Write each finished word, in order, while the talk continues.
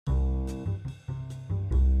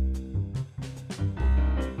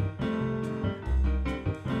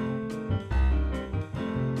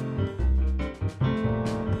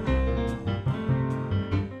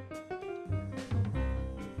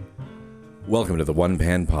Welcome to the One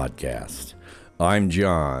Pan Podcast. I'm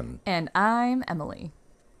John. And I'm Emily.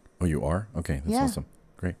 Oh, you are? Okay, that's Yeah. awesome.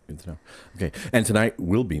 Great, good to know. Okay, and tonight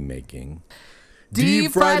we'll be making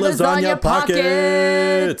Deep fried lasagna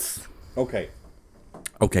pockets. Okay.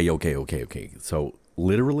 So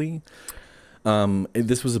literally,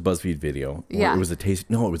 this was a BuzzFeed video. Or Yeah. It was a taste.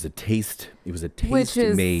 No, it was a taste. It was a Which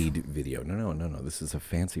is- taste-made video. No. This is a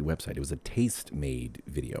fancy website. It was a taste-made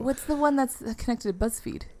video. What's the one that's connected to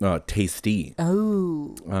BuzzFeed? Tasty.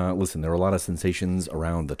 Oh. Listen, there are a lot of sensations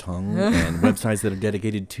around the tongue and websites that are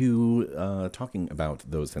dedicated to talking about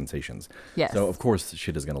those sensations. Yes. So, of course,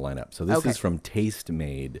 shit is going to line up. So this Okay. is from Taste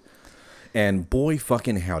Made. And boy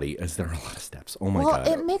fucking howdy, is there a lot of steps. Oh my God.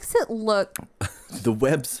 It makes it look... The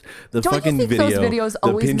webs, the Don't you fucking think video. those videos the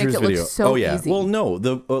always make Pinterest it look video. so Oh, yeah. easy? Well, no.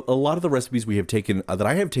 A lot of the recipes we have taken, that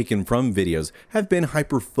I have taken from videos, have been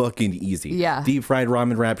hyper fucking easy. Yeah. Deep fried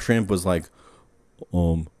ramen wrap shrimp was like,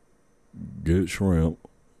 get shrimp,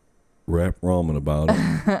 wrap ramen about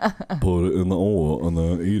it, put it in the oil, and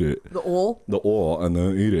then eat it. The oil? The oil, and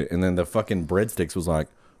then eat it. And then the fucking breadsticks was like,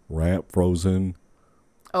 wrap frozen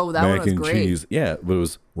Oh, that one mac was and great. cheese. Yeah, but it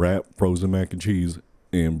was wrap frozen mac and cheese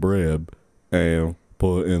in bread and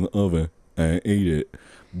put it in the oven and eat it.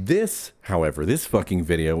 This, however, this fucking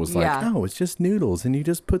video was like, Yeah. oh, it's just noodles and you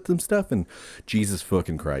just put some stuff in. Jesus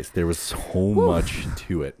fucking Christ. There was so much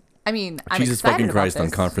to it. I mean, I'm Jesus excited fucking Christ about on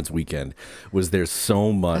this. conference weekend was there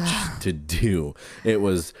so much to do. It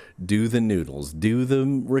was do the noodles, do the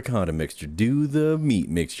ricotta mixture, do the meat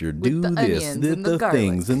mixture, do the this, onions and the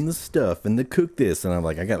things garlic. and the stuff and the cook this. And I'm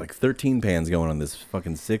like, I got like 13 pans going on this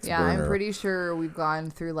fucking 6 Yeah, burner. I'm pretty sure we've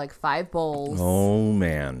gone through like 5 bowls. Oh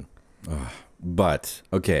man. Ugh. But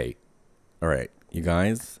okay. All right, you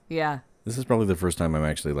guys, Yeah. this is probably the first time I'm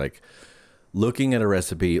actually like looking at the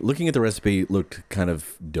recipe looked kind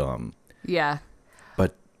of dumb. Yeah.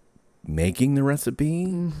 But making the recipe,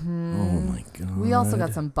 oh my God. We also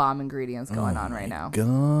got some bomb ingredients going on right now.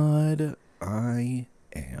 God, I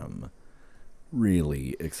am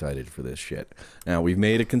really excited for this shit. Now, we've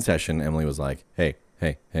made a concession. Emily was like, hey,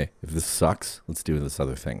 if this sucks, let's do this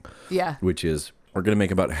other thing. Yeah. Which is, we're going to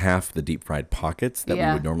make about half the deep fried pockets that we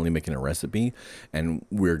Yeah. would normally make in a recipe. And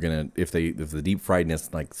we're going to, if the deep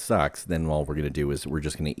friedness like sucks, then all we're going to do is we're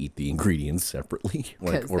just going to eat the ingredients separately.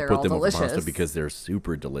 Because or they're put all them over pasta delicious. because they're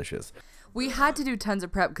super delicious. We had to do tons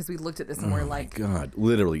of prep because we looked at this and we're like, God,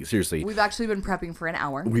 literally, seriously. we've actually been prepping for an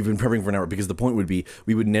hour. We've been prepping for an hour because the point would be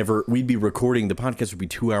we'd be recording, the podcast would be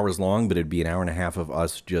 2 hours long, but it'd be an hour and a half of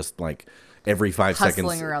us just like every 5 Hustling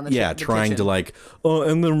seconds. around the yeah, the trying to kitchen. like, oh,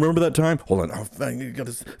 and then remember that time? Hold on. Oh, fuck, you got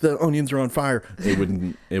this, the onions are on fire. It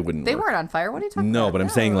wouldn't They work. weren't on fire. What are you talking about? No, but I'm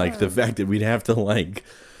saying like the fact that we'd have to like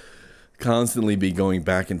constantly be going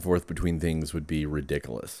back and forth between things would be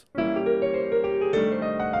ridiculous.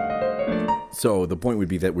 So the point would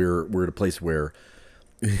be that we're at a place where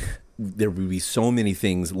there would be so many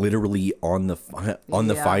things literally on the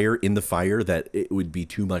Yeah. fire, in the fire, that it would be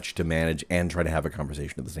too much to manage and try to have a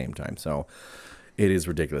conversation at the same time. So it is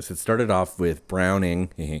ridiculous. It started off with browning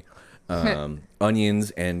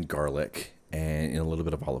onions and garlic and in a little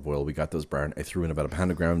bit of olive oil. We got those brown. I threw in about a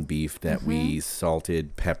pound of ground beef that we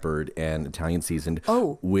salted, peppered, and Italian seasoned.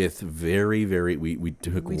 Oh. With very, very, we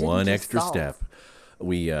took We didn't one just extra salt. step.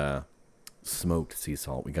 We smoked sea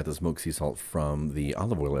salt. We got the smoked sea salt from the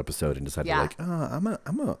olive oil episode and decided Yeah. like, I'm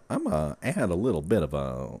a add a little bit of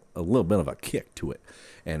a kick to it.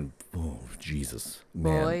 And oh Jesus,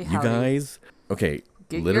 man, Boy, you howdy. guys, okay.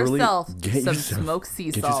 Get Literally, yourself some smoked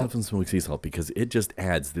sea Get salt. yourself some smoked sea salt because it just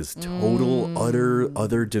adds this total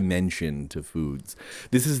other dimension to foods.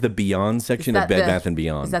 This is the Beyond section of Bed Bath &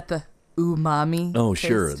 Beyond. Is that the umami? Oh,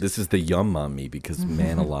 sure. taste? This is the yum mommy because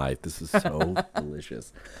man alive, this is so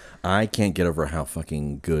delicious. I can't get over how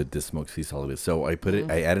fucking good this smoked sea salt is. So I put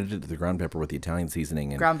it, I added it to the ground pepper with the Italian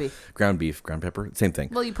seasoning and Ground beef. ground pepper, same thing.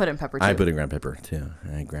 Well, you put in pepper too. I put in ground pepper too.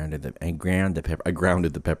 I grounded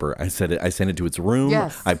the pepper. I sent it to its room.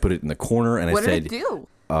 Yes. I put it in the corner and What I said, did it do?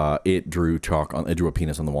 it drew a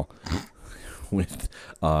penis on the wall with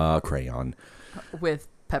crayon. With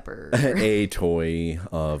pepper. A toy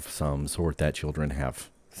of some sort that children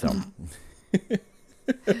have. So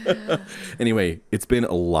anyway, it's been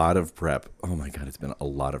a lot of prep. Oh my God, it's been a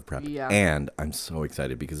lot of prep. Yeah. And I'm so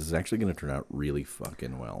excited because it's actually going to turn out really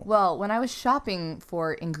fucking well. Well, when I was shopping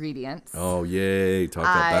for ingredients, Oh, yay. Talk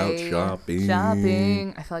about shopping.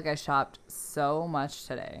 Shopping. I feel like I shopped so much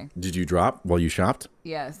today. Did you drop while you shopped?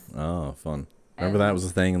 Yes. Oh, fun. Remember that was a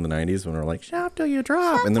thing in the 90s when we were like, shop till you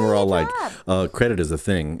drop. Shop And then till we're all you like, drop. credit is a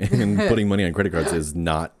thing. And putting money on credit cards is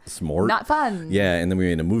not smart. Not fun. Yeah, and then we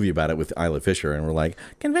made a movie about it with Isla Fisher, and we're like,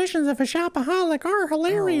 "Confessions of a Shopaholic are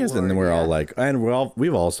hilarious." And then we're all like, "And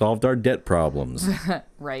we've all solved our debt problems."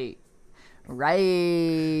 Right.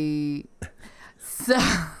 So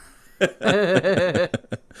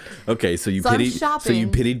Okay, so you So I'm pitied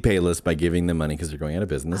shopping. Payless by giving them money because they're going out of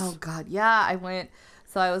business. oh god, yeah, I went.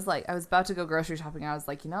 So I was about to go grocery shopping. I was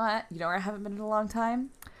like, you know what? You know where I haven't been in a long time?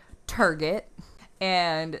 Target.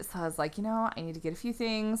 And so I was like, I need to get a few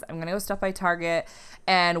things. I'm gonna go stop by Target.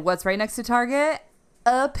 And what's right next to Target?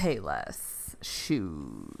 A Payless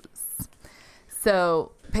shoes.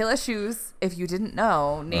 So Payless shoes, if you didn't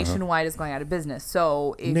know, Nationwide is going out of business.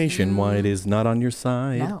 So if Nationwide is not on your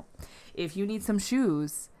side. no, if you need some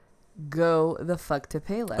shoes, go the fuck to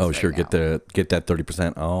Payless. Oh, right sure. now. Get that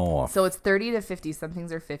 30% off. So it's 30 to 50. Some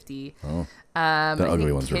things are 50. Oh. The I ugly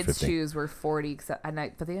think ones are kids' 50. shoes were 40, but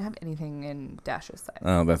they didn't have anything in Dash's size.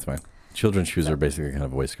 Oh, that's fine. Children's shoes are basically kind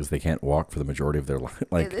of a waste because they can't walk for the majority of their life.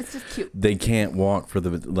 Like, It's just cute. they can't walk for the,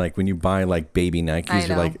 like, when you buy like baby Nikes, I you're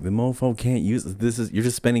know. like, the mofo can't use this. You're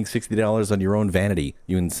just spending $60 on your own vanity,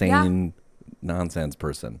 you insane nonsense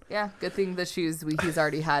person. Yeah, good thing the shoes he's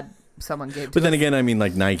already had someone gave to But then us. again, I mean,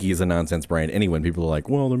 like, Nike is a nonsense brand. Anyway, people are like,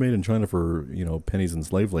 well, they're made in China for, pennies and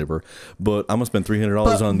slave labor. But I'm going to spend $300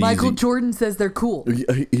 But on these. Michael Jordan says they're cool.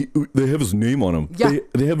 They have his name on them. Yeah,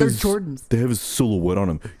 they have they're his Jordans. They have his silhouette on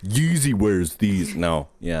them. Yeezy wears these. No,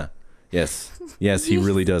 yeah, yes, he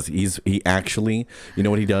really does. He actually, you know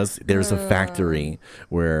what he does? There's a factory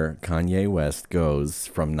where Kanye West goes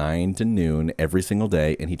from 9 to noon every single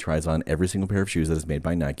day, and he tries on every single pair of shoes that is made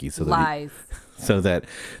by Nike. Lies.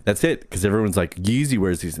 That's it. Because everyone's like, Yeezy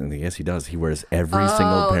wears these, and yes, he does. He wears every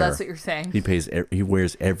single pair. That's what you're saying. He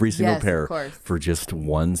wears every single Yes, of pair course. for just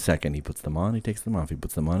 1 second. He puts them on, he takes them off. He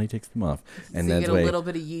puts them on, he takes them off. And So you that's get a why little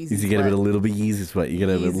bit of Yeezy You get a sweat. little bit of Yeezy sweat. You get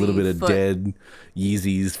a little bit of foot. dead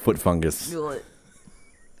Yeezy's foot fungus.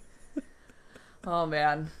 Oh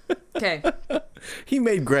man. Okay. He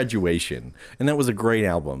made Graduation, and that was a great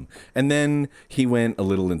album. And then he went a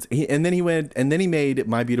little, and then he made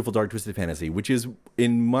My Beautiful Dark Twisted Fantasy, which is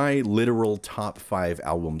in my literal top 5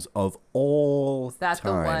 albums of all That's the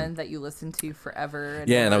time. one that you listen to forever.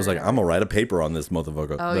 Yeah, and I was like, over I'm gonna write a paper on this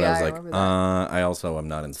motherfucker. Oh, But yeah, I was I like, remember that. I also am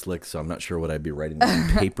not in Slick, so I'm not sure what I'd be writing a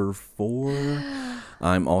paper for.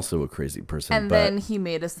 I'm also a crazy person. And but then he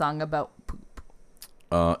made a song about poop.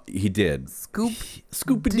 He did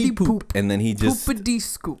Scoopity poop, poop. and then he just. Poopity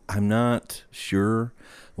scoop. I'm not sure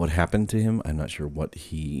what happened to him. I'm not sure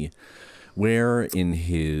where in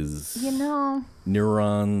his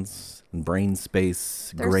neurons and brain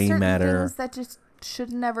space, There's gray certain matter. things that just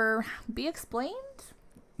should never be explained.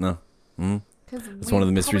 No, Because it's one of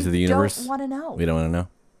the mysteries of the universe. Don't want to know. We don't want to know.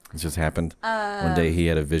 It just happened. One day he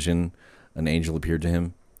had a vision. An angel appeared to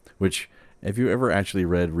him. Which, have you ever actually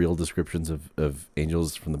read real descriptions of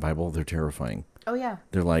angels from the Bible? They're terrifying. Oh yeah.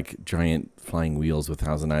 They're like giant flying wheels with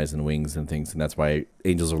 1,000 eyes and wings and things. And that's why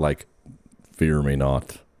angels are like, fear me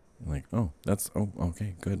not. I'm like,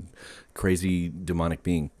 okay, good. Crazy demonic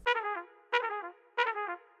being.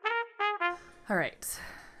 All right.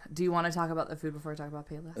 Do you want to talk about the food before we talk about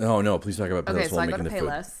Payless? Oh, no, please talk about Payless Okay, so while I go making to the food.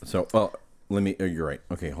 Payless. So, well, you're right.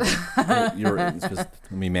 Okay, hold on. It's just,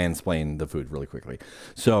 let me mansplain the food really quickly.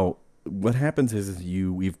 So, what happens is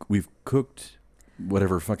we've cooked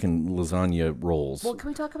whatever fucking lasagna rolls. Well, can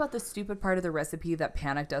we talk about the stupid part of the recipe that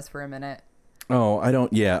panicked us for a minute?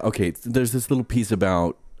 Okay. There's this little piece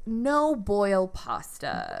about No boil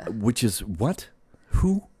pasta. which is what,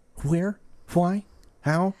 who, where, why,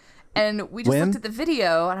 how. And we just When? looked at the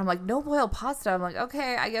video, and I'm like, no boil pasta. I'm like,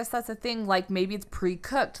 okay, I guess that's a thing. Like, maybe it's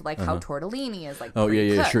pre-cooked, like how tortellini is like Oh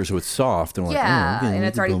pre-cooked. yeah, sure. So it's soft and we're Yeah, like, oh, okay, and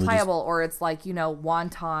it's already probably just- pliable, or it's like,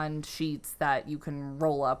 wonton sheets that you can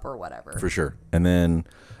roll up or whatever. for sure. And then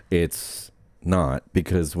it's not,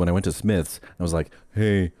 because when I went to Smith's, I was like,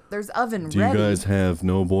 hey, There's oven do ready. you guys have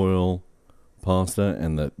no boil pasta?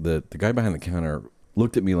 And the guy behind the counter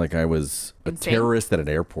looked at me like I was a Insane? terrorist at an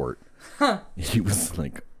airport. He was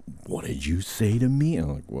like, what did you say to me? And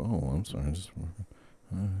I'm like, whoa, I'm sorry. I just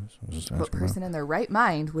What asking person in their right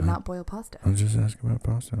mind would not boil pasta? I'm just asking about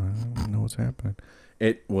pasta. I don't know what's happening.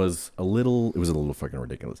 It was a little fucking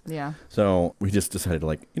ridiculous. Yeah. So we just decided,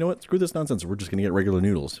 like, you know what? Screw this nonsense. We're just going to get regular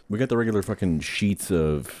noodles. We got the regular fucking sheets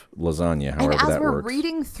of lasagna, however And as that we're works.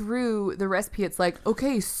 reading through the recipe, it's like,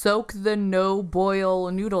 okay, soak the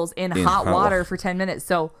no-boil noodles in In hot hot water wa- for 10 minutes.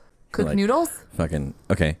 So cook Like- noodles? Fucking,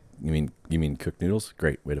 okay. you mean cooked noodles?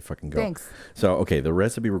 Great, way to fucking go. Thanks. So okay, the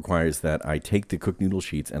recipe requires that I take the cooked noodle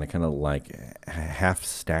sheets and I kind of like half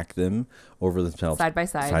stack them over themselves, Side by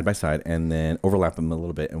side, and then overlap them a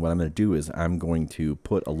little bit. And what I'm going to do is I'm going to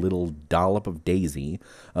put a little dollop of Daisy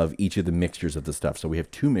of each of the mixtures of the stuff. So we have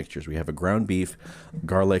two mixtures. We have a ground beef,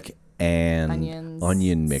 garlic, and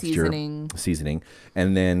onion mixture, seasoning,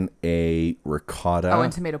 and then a ricotta,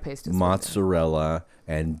 and tomato paste, mozzarella,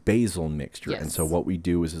 and basil mixture. Yes. And so what we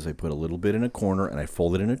do is I put a little bit in a corner and I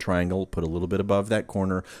fold it in a triangle, put a little bit above that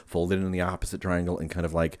corner, fold it in the opposite triangle, and kind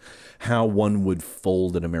of like how one would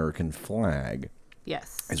fold an American flag.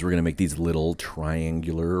 Yes. Is we're gonna make these little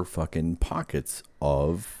triangular fucking pockets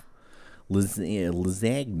of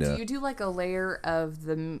lasagna. Do you do like a layer of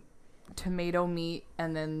the tomato meat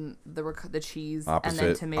and then the cheese and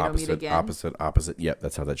then tomato meat again? Opposite. Yep,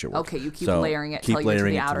 that's how that should work. Okay, you keep layering it till you get to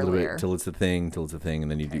the outer layer. Till it's a thing,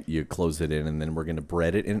 and then you close it in, and then we're gonna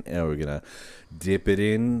bread it in, and we're gonna dip it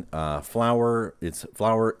in flour. It's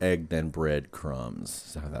flour, egg, then bread crumbs.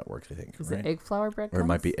 Is how that works, I think. Is it egg flour bread crumbs? Or it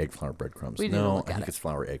might be egg flour bread crumbs. I think it's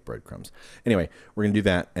flour, egg, bread crumbs. Anyway, we're gonna do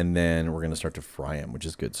that, and then we're gonna start to fry them, which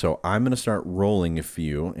is good. So I'm gonna start rolling a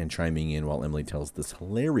few and chiming in while Emily tells this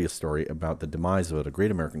hilarious story about the demise of a great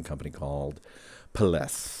American company called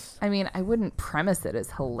Pelés. I mean, I wouldn't premise it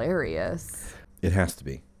as hilarious. It has to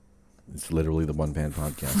be. It's literally the One Pan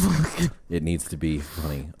Podcast. It needs to be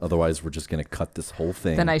funny. Otherwise, we're just going to cut this whole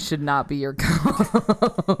thing. Then I should not be your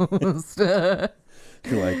co-host.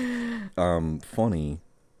 Funny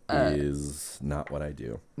is not what I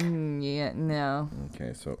do. Yeah, no.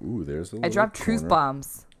 Okay, so, there's a little I drop corner. truth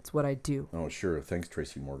bombs. It's what I do. Oh, sure. Thanks,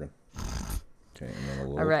 Tracy Morgan. Okay, and then a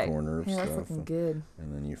little corner of that's stuff. looking good.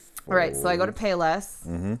 And then you All right, so I go to Payless.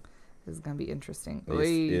 Mm-hmm. This is going to be interesting.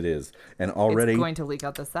 It is. And already... It's going to leak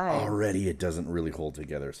out the side. Already it doesn't really hold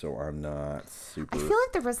together, so I'm not super... I feel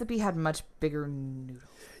like the recipe had much bigger noodles.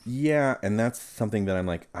 Yeah, and that's something that I'm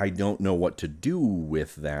like, I don't know what to do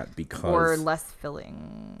with that because... Or less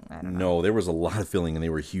filling. I don't know. No, there was a lot of filling and they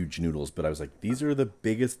were huge noodles, but I was like, these are the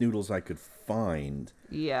biggest noodles I could find.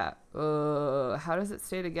 Yeah. How does it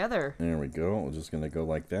stay together? There we go. We're just going to go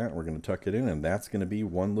like that. We're going to tuck it in, and that's going to be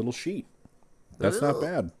one little sheet. That's not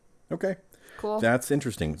bad. Okay. Cool. That's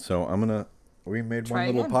interesting. So we made one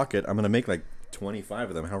little pocket. I'm going to make like 25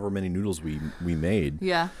 of them, however many noodles we made.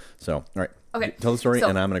 Yeah. So, all right. Okay. Tell the story,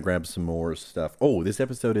 and I'm going to grab some more stuff. Oh, this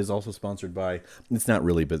episode is also sponsored by, it's not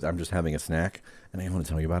really, but I'm just having a snack, and I want to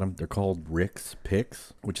tell you about them. They're called Rick's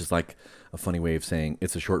Picks, which is like a funny way of saying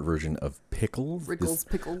it's a short version of pickles. Rickles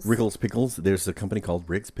Pickles. There's a company called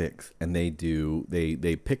Rick's Picks, and they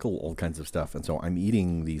pickle all kinds of stuff. And so I'm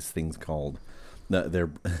eating these things called, the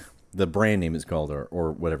brand name is called,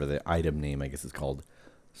 or whatever the item name, I guess, is called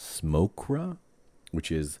Smokra,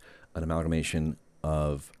 which is an amalgamation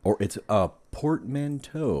of, or it's a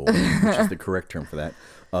portmanteau, which is the correct term for that,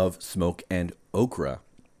 of smoke and okra.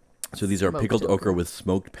 So these are pickled okra with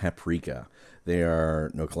smoked paprika. They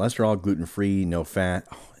are no cholesterol, gluten-free, no fat,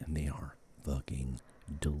 and they are fucking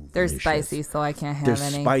delicious. They're spicy, so I can't have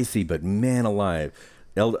any. They're spicy, but man alive.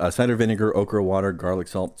 Cider vinegar, okra water, garlic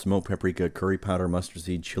salt, smoked paprika, curry powder, mustard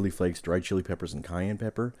seed, chili flakes, dried chili peppers, and cayenne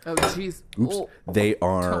pepper. Oh, jeez. Oops. Oh. They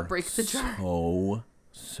are Don't break the jar.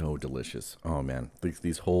 so delicious. Oh, man.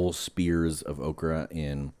 These whole spears of okra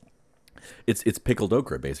in... It's pickled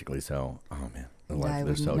okra, basically, so... Oh, man. I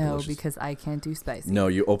wouldn't know delicious. Because I can't do spicy. No,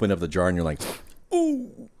 you open up the jar and you're like,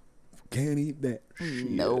 ooh, can't eat that shit.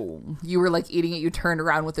 No. You were like eating it, you turned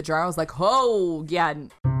around with the jar. I was like, oh, yeah.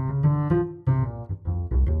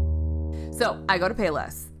 So I go to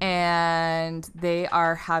Payless, and they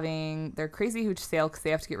are having their crazy huge sale because they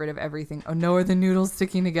have to get rid of everything. Oh, no, are the noodles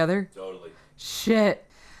sticking together? Totally. Shit.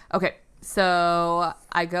 Okay, so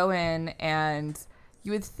I go in, and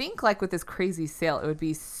you would think, like, with this crazy sale, it would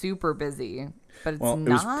be super busy, but it's not. It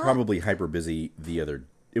was probably hyper busy the other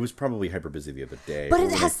day. But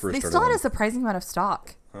they still had a surprising amount of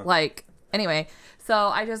stock. Huh. Like, anyway, so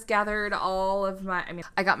I just gathered all of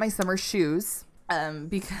I got my summer shoes,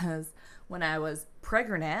 because when I was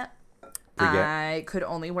pregnant, I could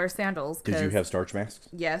only wear sandals. Did you have starch masks?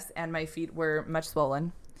 Yes, and my feet were much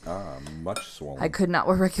swollen. Much swollen. I could not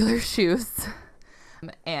wear regular shoes.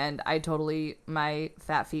 And my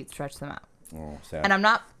fat feet stretched them out. Oh, sad. And I'm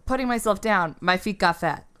not putting myself down. My feet got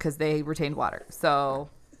fat because they retained water. So...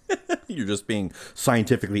 You're just being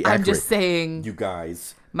scientifically accurate. I'm just saying... You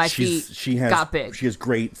guys. My feet got big. She has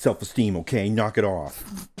great self-esteem, okay? Knock it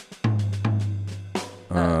off.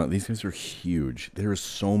 These guys are huge. There is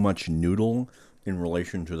so much noodle in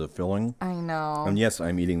relation to the filling. I know. And yes,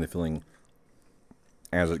 I'm eating the filling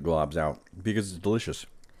as it globs out because it's delicious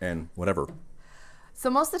and whatever. So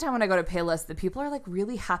most of the time when I go to Payless, the people are like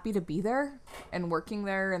really happy to be there and working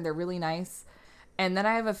there, and they're really nice. And then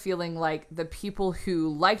I have a feeling like the people who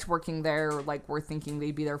liked working there, like, were thinking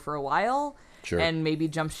they'd be there for a while. Sure. And maybe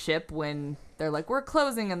jump ship when they're like, we're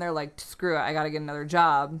closing, and they're like, screw it, I got to get another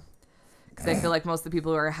job. Because I feel like most of the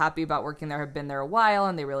people who are happy about working there have been there a while,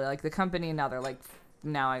 and they really like the company. And now they're like,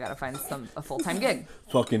 now I got to find a full-time gig.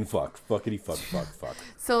 Fucking fuck. Fuckity fuck.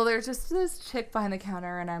 So there's just this chick behind the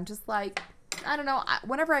counter, and I'm just like, I don't know.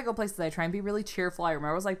 Whenever I go places, I try and be really cheerful. I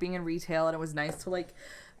remember it was like being in retail, and it was nice to, like,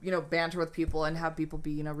 banter with people and have people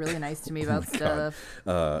be, really nice to me about stuff.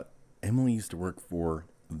 Emily used to work for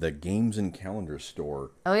the Games and Calendar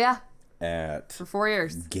store Oh, yeah. at For 4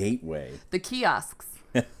 years. Gateway. The kiosks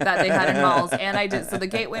that they had in malls. And I did. So the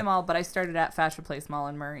Gateway Mall, but I started at Fashion Place Mall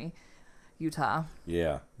in Murray, Utah.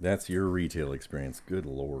 Yeah, that's your retail experience. Good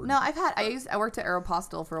Lord. No, I worked at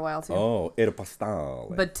Aeropostale for a while, too. Oh,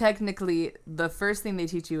 Aeropostale. But technically, the first thing they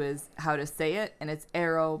teach you is how to say it, and it's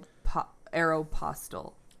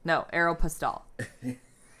Aeropostale. No, Aeropostale.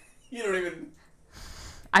 You don't even...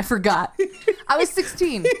 I forgot. I was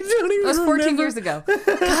 16. That was 14 years ago.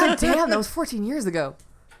 God damn, that was 14 years ago.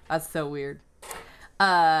 That's so weird.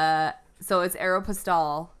 So it's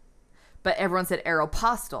Aeropostale, but everyone said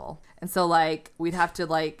Aeropostale. And so, like, we'd have to,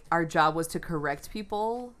 like, our job was to correct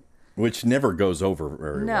people. Which never goes over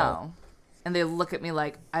very well. No. And they look at me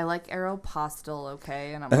like, I like Aeropostale,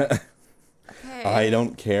 okay? And I'm like, okay. I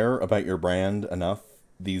don't care about your brand enough.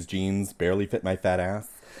 These jeans barely fit my fat ass.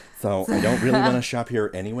 So I don't really want to shop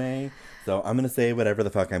here anyway. So I'm going to say whatever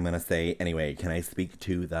the fuck I'm going to say anyway. Can I speak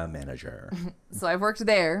to the manager? So I've worked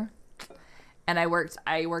there. And I worked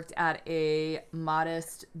at a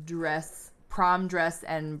modest prom dress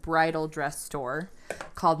and bridal dress store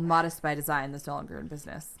called Modest by Design that's no longer in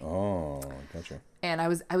business. Oh, gotcha. And I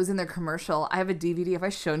was in their commercial. I have a DVD. Have I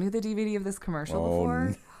shown you the DVD of this commercial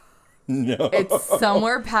before? No. It's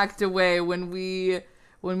somewhere packed away when we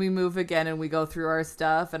move again and we go through our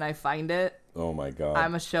stuff and I find it. Oh my God.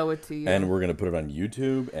 I'm going to show it to you. And we're going to put it on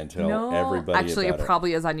YouTube and tell everybody actually, about it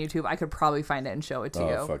probably is on YouTube. I could probably find it and show it to you.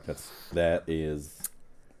 Oh, fuck.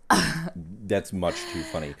 That's much too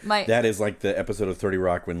funny. That is like the episode of 30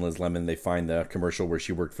 Rock when Liz Lemon, they find the commercial where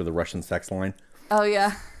she worked for the Russian sex line. Oh,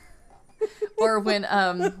 yeah. Or when,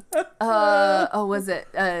 was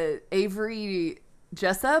it Avery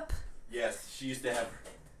Jessup? Yes, she used to have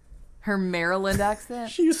her Maryland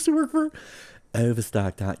accent. She used to work for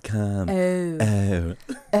Overstock.com. Oh.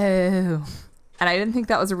 And I didn't think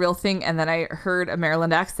that was a real thing, and then I heard a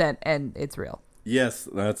Maryland accent, and it's real. Yes,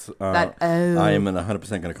 that's. I am 100%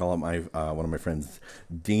 going to call up my one of my friends,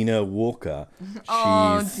 Dina Wolka.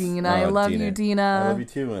 Dina, I love you, Dina. I love you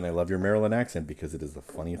too, and I love your Maryland accent because it is the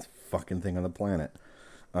funniest fucking thing on the planet.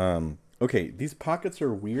 Okay, these pockets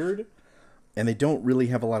are weird, and they don't really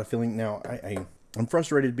have a lot of filling. Now, I'm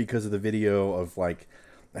frustrated because of the video of, like,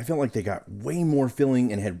 I felt like they got way more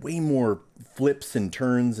filling and had way more flips and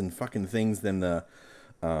turns and fucking things than the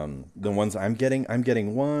ones I'm getting. I'm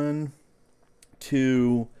getting 1,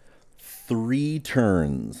 2, 3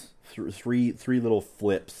 turns, three little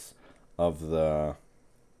flips of the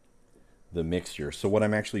mixture. So what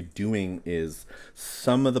I'm actually doing is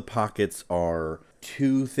some of the pockets are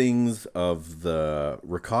 2 things of the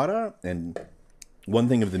ricotta and 1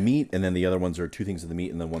 thing of the meat, and then the other ones are 2 things of the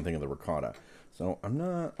meat and then 1 thing of the ricotta. So I'm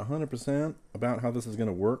not 100% about how this is going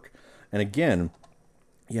to work. And again,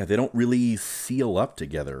 yeah, they don't really seal up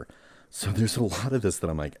together. So there's a lot of this that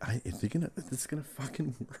I'm like, is this going to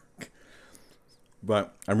fucking work?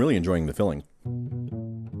 But I'm really enjoying the filling.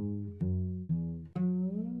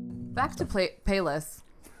 Back to Payless.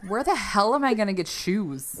 Where the hell am I going to get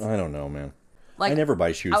shoes? I don't know, man. Like, I never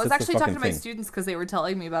buy shoes. I was That's actually talking to my students because they were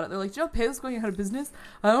telling me about it. They're like, Payless going out of business?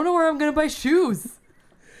 I don't know where I'm going to buy shoes.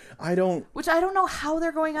 Which I don't know how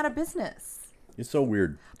they're going out of business. It's so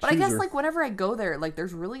weird. But I guess, like, whenever I go there, like,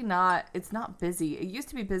 there's really it's not busy. It used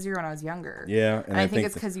to be busier when I was younger. Yeah. And I think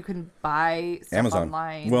it's because you can buy stuff Amazon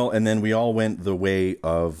online. Well, and then we all went the way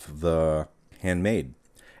of the handmade.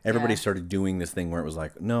 Everybody started doing this thing where it was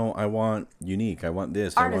like, no, I want unique. I want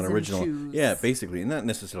this. Artisan I want original. shoes. Yeah, basically. And not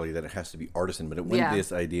necessarily that it has to be artisan, but it went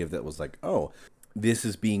this idea that was like, oh, this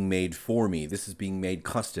is being made for me. This is being made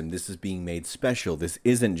custom. This is being made special. This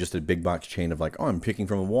isn't just a big box chain of like, oh, I'm picking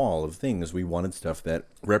from a wall of things. We wanted stuff that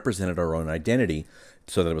represented our own identity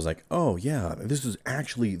so that it was like, oh, yeah, this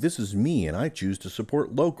is me, and I choose to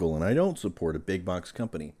support local, and I don't support a big box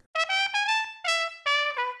company.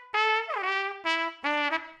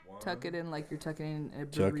 Tuck it in like you're tucking in a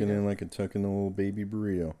burrito. Tucking in like a little baby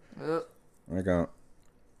burrito. I got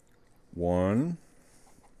 1,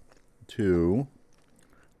 2,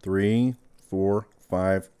 3, 4,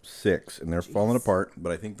 5, 6, and they're falling apart,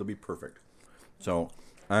 but I think they'll be perfect. So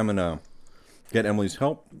I'm going to get Emily's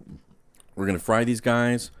help. We're going to fry these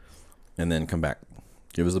guys and then come back.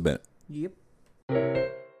 Give us a minute. Yep.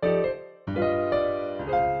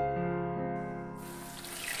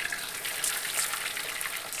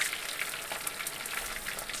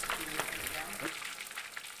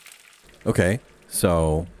 Okay,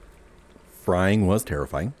 so frying was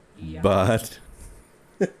terrifying, but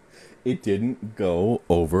it didn't go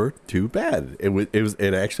over too bad.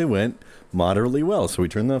 It actually went moderately well. So we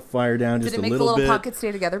turned the fire down just a little bit. Did it make the little pockets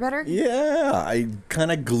stay together better? Yeah, I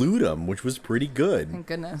kind of glued them, which was pretty good. Thank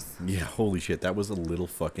goodness. Yeah, holy shit, that was a little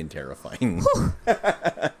fucking terrifying.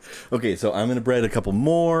 Okay, so I'm gonna bread a couple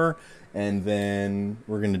more, and then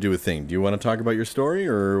we're gonna do a thing. Do you want to talk about your story,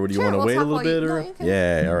 or do you want to wait a little bit? Or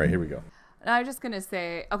yeah, all right, here we go. And I was just gonna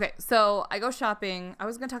say, okay, so I go shopping. I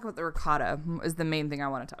was gonna talk about the ricotta. Is the main thing I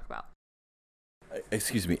want to talk about.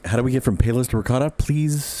 Excuse me, how do we get from Payless to ricotta,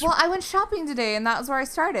 please? Well, I went shopping today, and that was where I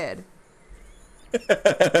started.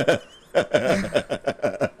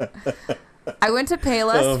 I went to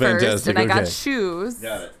Payless first, and I got shoes.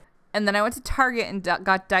 Got it. And then I went to Target and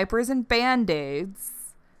got diapers and Band-Aids,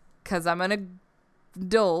 because I'm an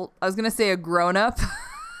adult. I was going to say a grown-up.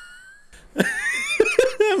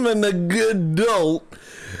 I'm a good adult.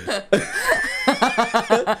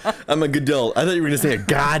 I'm a good adult. I thought you were going to say a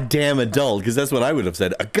goddamn adult, because that's what I would have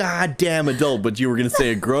said. A goddamn adult, but you were going to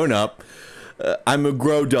say a grown-up. I'm a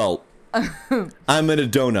grow-adult. I'm in a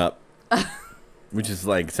donut. Which is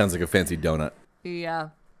like, sounds like a fancy donut.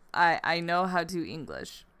 Yeah. I know how to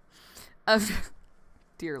English.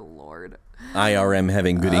 Dear Lord. IRM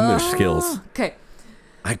having good English skills. Okay.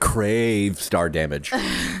 I crave star damage.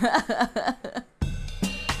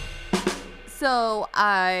 So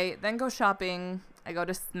I then go shopping. I go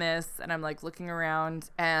to Smith's and I'm like looking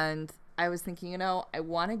around and I was thinking, I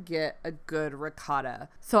want to get a good ricotta.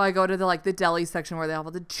 So I go to the deli section where they have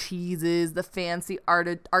all the cheeses, the fancy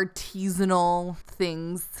artisanal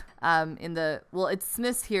things. It's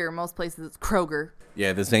Smith's here. Most places it's Kroger.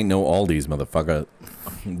 Yeah, this ain't no Aldi's, motherfucker.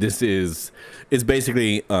 It's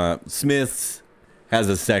basically Smith's has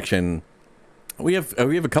a section. We have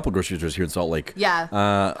a couple grocery stores here in Salt Lake. Yeah.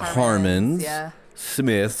 Harmon's. Yeah.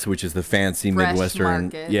 Smith's, which is the fancy Fresh Midwestern,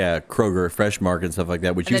 Market. Yeah, Kroger, Fresh Market, and stuff like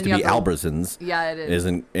that, which And used to then be you have Albertsons. Yeah, it is.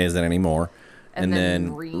 Isn't anymore. And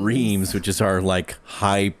then Reams, which is our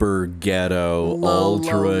hyper ghetto,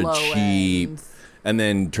 ultra cheap, end. And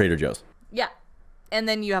then Trader Joe's. Yeah. And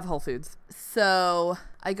then you have Whole Foods. So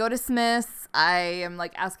I go to Smith's. I am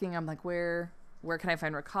asking, I'm like, where can I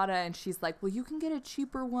find ricotta? And she's like, well, you can get a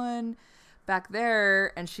cheaper one back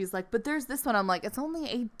there. And she's like, but there's this one. I'm like, it's only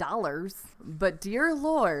 $8. But dear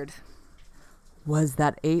Lord, was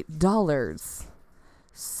that $8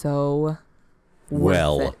 so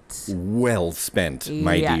worth it? Well spent,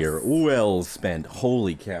 my dear. Well spent.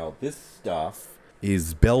 Holy cow. This stuff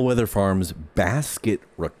is Bellwether Farms Basket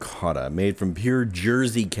Ricotta, made from pure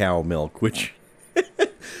Jersey cow milk, which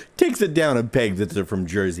takes it down a peg that they're from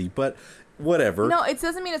Jersey, but whatever. No, it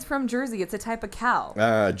doesn't mean it's from Jersey. It's a type of cow.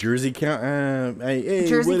 Jersey cow.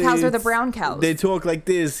 Jersey cows are the brown cows. They talk like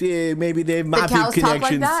this. Yeah, maybe they have mafia cows connections.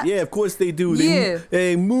 talk like that? Yeah, of course they do. Yeah.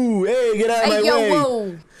 Hey, moo. Hey, get out of my way.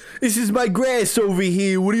 Whoa. This is my grass over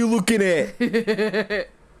here. What are you looking at?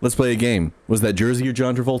 Let's play a game. Was that Jersey or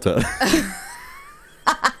John Travolta?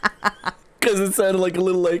 Because it sounded like a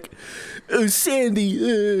little oh,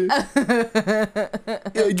 Sandy.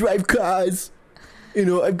 I drive cars.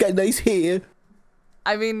 I've got nice hair.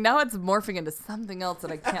 I mean, now it's morphing into something else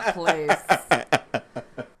that I can't place.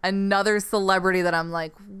 Another celebrity that I'm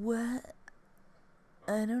like, what?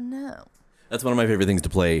 I don't know. That's one of my favorite things to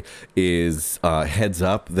play is Heads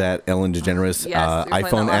Up, that Ellen DeGeneres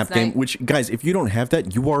iPhone app game. Which, guys, if you don't have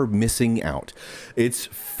that, you are missing out. It's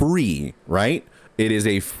free, right? It is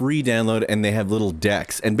a free download, and they have little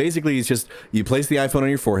decks. And basically, it's just you place the iPhone on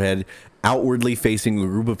your forehead, outwardly facing a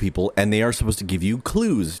group of people, and they are supposed to give you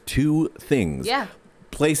clues to things. Yeah.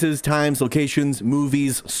 Places, times, locations,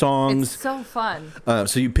 movies, songs. It's so fun.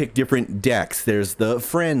 So you pick different decks. There's the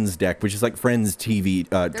Friends deck, which is like Friends TV,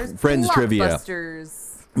 There's Friends trivia. Blockbusters.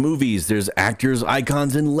 Movies. There's actors,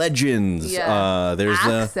 icons, and legends. Yeah. There's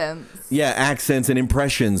accents. Accents and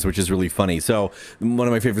impressions, which is really funny. So one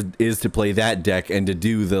of my favorites is to play that deck and to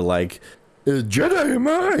do the Jedi am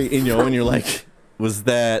I? And you're like, was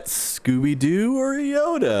that Scooby-Doo or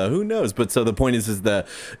Yoda? Who knows? But so the point is that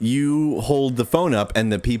you hold the phone up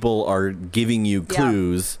and the people are giving you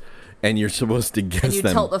clues, and you're supposed to guess them. And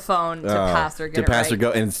you tilt the phone to pass or get it right. Or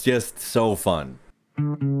go, and it's just so fun.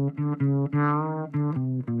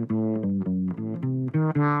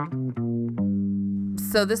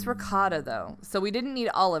 So this ricotta, though, so we didn't need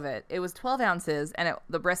all of it. It was 12 ounces, and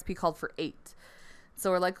the recipe called for 8.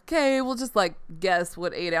 So we're like, okay, we'll just like guess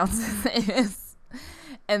what 8 ounces is.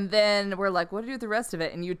 And then we're like, what do we do with the rest of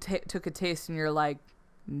it? And you took a taste, and you're like,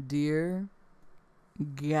 dear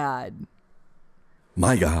God.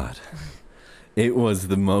 My God. It was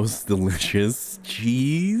the most delicious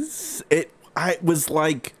cheese. I was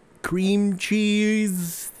like cream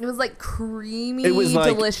cheese. It was like creamy, It was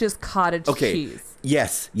like, delicious cottage cheese.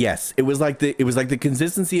 Yes. It was like the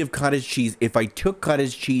consistency of cottage cheese. If I took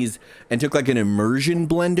cottage cheese and took like an immersion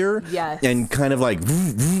blender, Yes. and kind of like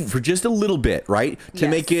for just a little bit, right, to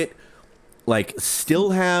Yes. make it like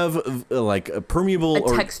still have like a permeable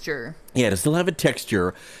Texture. Yeah, to still have a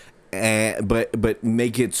texture. But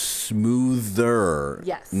make it smoother.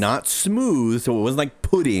 Yes. Not smooth, so it wasn't like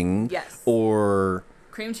pudding. Yes. Or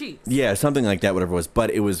Cream cheese. yeah, something like that, whatever it was.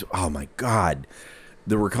 But it was, oh my God.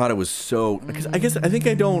 The ricotta was so, because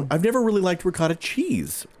I've never really liked ricotta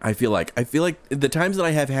cheese. I feel like the times that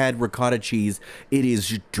I have had ricotta cheese, it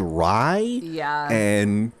is dry, Yeah.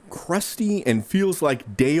 and crusty, and feels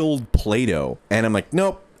like day old Play-Doh. And I'm like,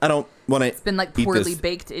 nope, I don't want to. It's been like poorly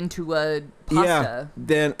baked into a pasta. Yeah,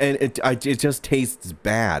 then and it just tastes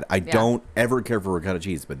bad. I don't ever care for ricotta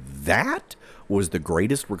cheese, but that was the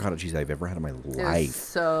greatest ricotta cheese I've ever had in my life.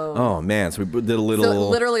 So, oh man, so we did a little. So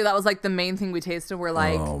literally, that was like the main thing we tasted. We're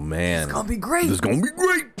like, oh man, it's gonna be great. This is gonna be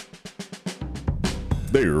great.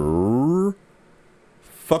 They're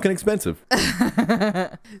fucking expensive.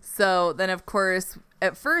 So then, of course,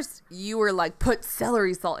 at first you were like, put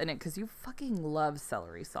celery salt in it because you fucking love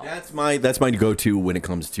celery salt. That's my go-to when it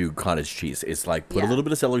comes to cottage cheese. It's like put a little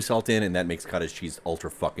bit of celery salt in, and that makes cottage cheese ultra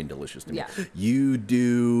fucking delicious to me. Yeah. You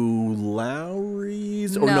do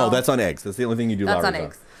Lowry's? Or no, that's on eggs. That's the only thing you do. That's Lowry's on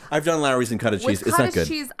eggs. I've done Lowry's and cottage cheese. With It's not cottage good.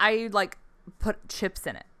 cheese, I like put chips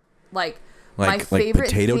in it. Like Like my favorite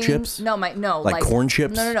potato thing, chips? like corn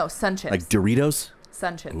chips? No, sun chips. Like Doritos?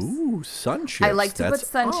 sun chips. Ooh, sun chips. I like to put That's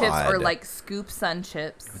sun chips or odd. like scoop sun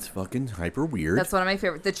chips. It's fucking hyper weird. That's one of my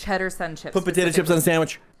favorite. The cheddar sun chips. Put potato chips on a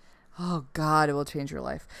sandwich. Oh God, it will change your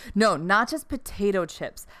life. No, not just potato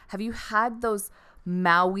chips. Have you had those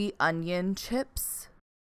Maui onion chips?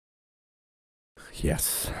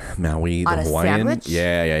 Yes, Maui, On the a Hawaiian. sandwich?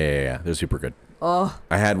 Yeah. They're super good. Oh,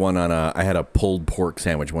 I had one on I had a pulled pork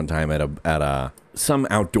sandwich one time at a some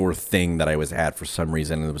outdoor thing that I was at for some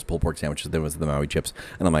reason, and there was pulled pork sandwiches. There was the Maui chips,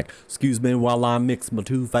 and I'm like, excuse me while I mix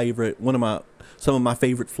some of my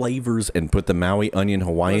favorite flavors and put the Maui onion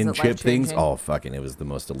Hawaiian Was it chip things. life-changing? Oh fucking, it was the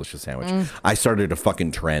most delicious sandwich. I started a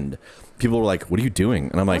fucking trend. People were like, what are you doing?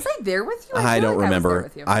 And I'm like, was I there with you? I feel don't like I was there remember.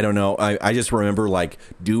 with you. I don't know. I just remember like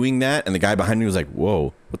doing that, and the guy behind me was like,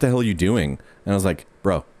 whoa, what the hell are you doing? And I was like,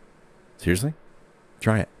 bro, seriously?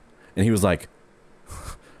 Try it. And he was like,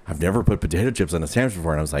 I've never put potato chips on a sandwich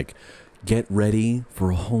before. And I was like, get ready for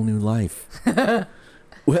a whole new life.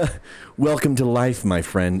 Well, welcome to life, my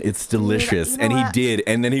friend. It's delicious. You know And he what? did.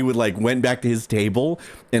 And then he would like went back to his table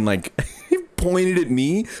and like pointed at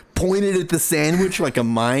me, pointed at the sandwich like a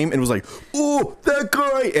mime, and was like, oh, that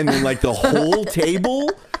guy. And then like the whole table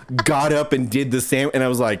got up and did the same. And I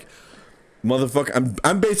was like, motherfucker,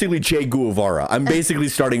 I'm basically Che Guevara. I'm basically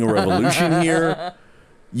starting a revolution here.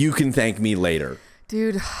 You can thank me later.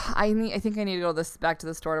 Dude, I think I need to go back to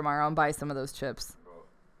the store tomorrow and buy some of those chips.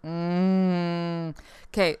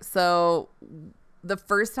 Okay, so the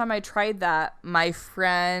first time I tried that, my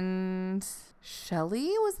friend Shelly,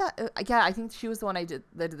 was that? Yeah, I think she was the one that did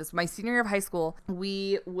this. My senior year of high school,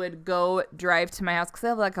 we would go drive to my house because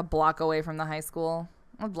I live like a block away from the high school.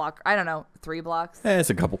 A block, I don't know, 3 blocks. It's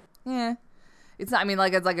a couple. Yeah. It's not, I mean,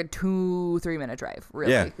 like, it's like a 2-3 minute drive,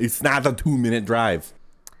 really. Yeah, it's not a 2-minute drive.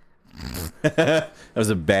 That was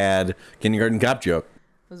a bad kindergarten cop joke.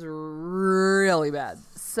 It was really bad.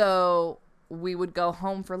 So we would go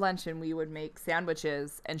home for lunch and we would make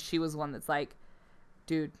sandwiches. And she was one that's like,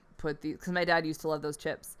 dude, put these, because my dad used to love those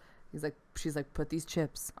chips. She's like, put these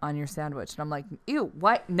chips on your sandwich. And I'm like, ew,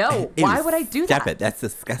 what? No, Ew, why would I do that? Stop it. That's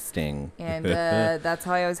disgusting. And that's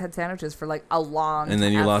how I always had sandwiches for like a long time. And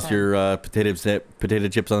then you lost your potato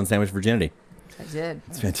chips on sandwich virginity. I did.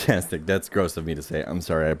 It's fantastic. That's gross of me to say. I'm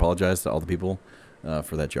sorry. I apologize to all the people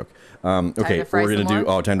for that joke. Okay, to fry we're going to some do...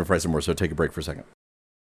 more? Oh, time to fry some more, so take a break for a second.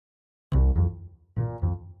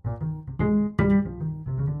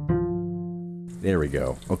 There we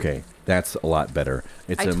go. Okay, that's a lot better.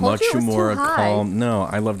 It's I a told much you it was too more high. calm... No,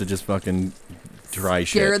 I love to just fucking try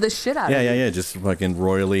shit. Scare the shit out of you. Yeah. Just fucking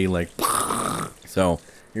royally, like... So,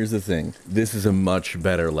 Here's the thing. This is a much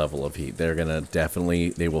better level of heat. They're gonna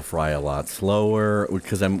they will fry a lot slower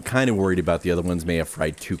because I'm kind of worried about the other ones may have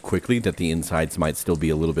fried too quickly, that the insides might still be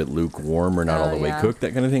a little bit lukewarm or not all the way cooked,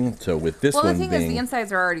 that kind of thing. So with this one the thing is, the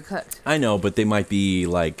insides are already cooked. I know, but they might be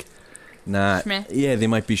like not. Schmeh. Yeah, they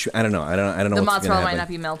might be. I don't know. I don't know. The what's mozzarella gonna might happen. not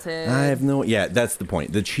be melted. I have no. Yeah, that's the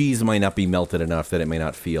point. The cheese might not be melted enough that it may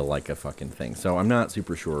not feel like a fucking thing. So I'm not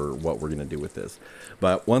super sure what we're gonna do with this.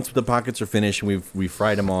 But once the pockets are finished and we've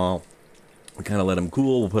fried them all, we kind of let them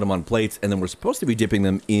cool. We'll put them on plates, and then we're supposed to be dipping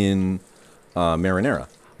them in marinara,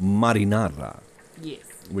 marinara, Yes.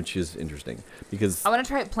 which is interesting because I want to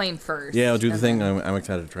try it plain first. yeah, I'll do the and thing. then- I'm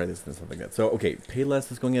excited to try this and stuff like that. So okay,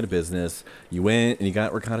 Payless is going out of business. You went and you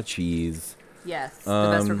got ricotta cheese. Yes, the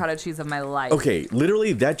best ricotta cheese of my life. Okay,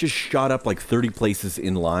 literally that just shot up like 30 places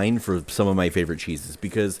in line for some of my favorite cheeses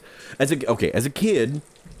because as a kid,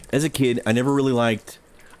 I never really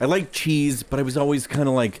I liked cheese, but I was always kind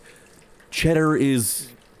of like cheddar is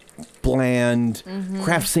bland.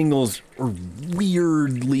 Kraft singles are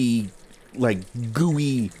weirdly like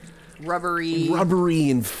gooey, rubbery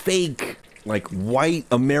and fake. Like white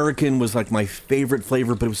American was like my favorite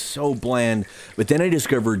flavor, but it was so bland. But then I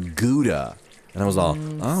discovered Gouda, and I was all,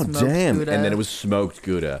 oh smoked damn! Gouda. And then it was smoked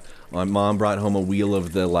Gouda. My mom brought home a wheel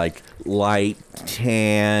of the like light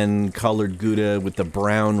tan colored Gouda with the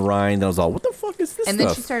brown rind. And I was all, what the fuck is this And stuff?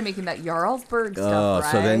 then she started making that Jarlsberg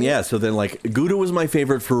stuff, right? So then like Gouda was my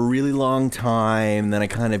favorite for a really long time. Then I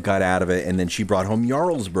kind of got out of it, and then she brought home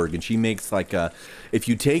Jarlsberg, and she makes like if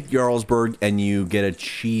you take Jarlsberg and you get a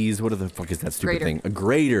cheese, what the fuck is that stupid Grater. thing? A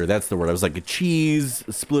grater, that's the word. I was like a cheese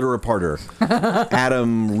splitter aparter,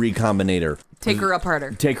 atom recombinator. Take her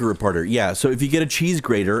aparter. Take her aparter. Yeah. So if you get a cheese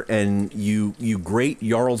grater and you grate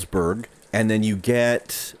Jarlsberg, and then you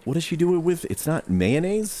get, what does she do it with? It's not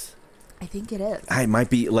mayonnaise. I think it is. It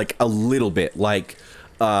might be like a little bit, like.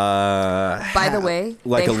 By the way,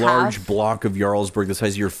 like they a large have- block of Jarlsberg the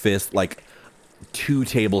size of your fist, like 2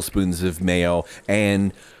 tablespoons of mayo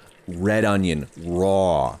and red onion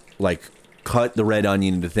raw, like. Cut the red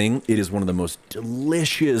onion into thing. It is one of the most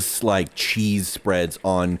delicious like cheese spreads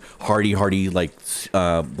on hearty like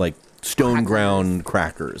stone ground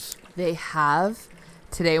crackers. They have.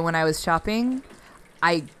 Today when I was shopping,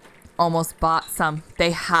 I almost bought some. They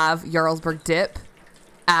have Jarlsberg dip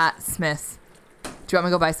at Smith's. Do you want me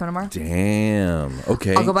to go buy some tomorrow? Damn.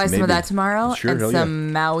 Okay. I'll go buy some maybe. of that tomorrow Sure, and hell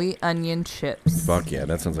some Maui onion chips. Fuck yeah,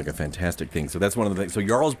 that sounds like a fantastic thing. So that's one of the things. So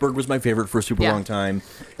Jarlsberg was my favorite for a super Yeah. long time.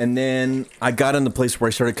 And then I got in the place where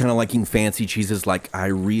I started kind of liking fancy cheeses. Like I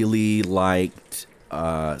really liked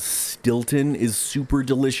Stilton is super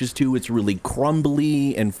delicious too. It's really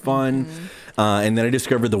crumbly and fun. And then I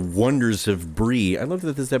discovered the wonders of brie. I love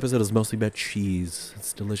that this episode is mostly about cheese.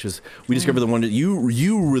 It's delicious. We discovered the wonder. You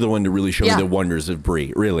were the one to really show me Yeah. the wonders of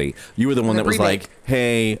brie. Really, you were the one The that was brie like, bake.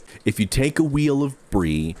 hey, if you take a wheel of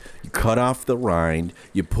brie, you cut off the rind,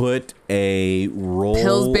 you put a roll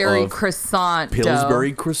Pillsbury of croissant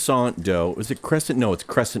Pillsbury dough. croissant dough. Is it crescent? No, it's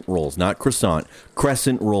crescent rolls, not croissant.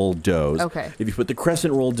 Crescent roll doughs. Okay. If you put the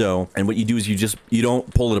crescent roll dough, and what you do is you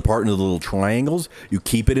don't pull it apart into the little triangles. You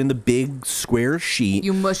keep it in the big square sheet.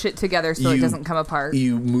 You mush it together so it You- doesn't come apart.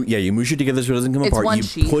 You mush it together so it doesn't come It's apart. one You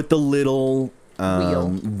sheet. put the little Wheel.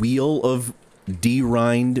 wheel of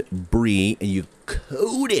de-rind brie, and you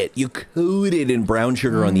coat it. You coat it in brown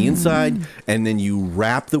sugar on the inside, and then you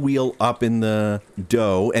wrap the wheel up in the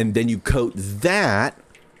dough, and then you coat that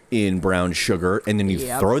in brown sugar, and then you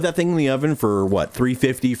Yep. throw that thing in the oven for what,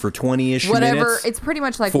 350 for 20-ish Whatever. minutes. It's pretty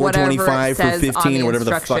much like whatever it 425 for says 15 on the or whatever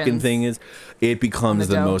the fucking instructions. thing is. It becomes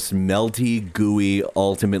the the dough. most melty, gooey,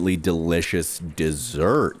 ultimately delicious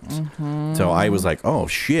dessert. So I was like, oh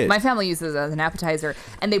shit. My family uses it as an appetizer,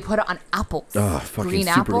 and they put it on apples. Oh, fucking Green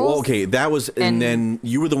super. apples. Well, okay, that was, and and then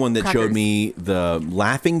you were the one that showed crackers. me the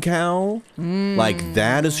Laughing Cow. Like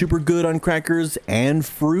that is super good on crackers and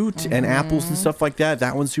fruit and apples and stuff like that.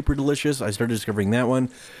 That one's super delicious. I started discovering that one,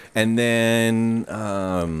 and then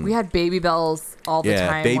We had Baby Bells all the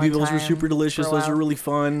time. Baby one Bells were time super delicious. for a Those are while. really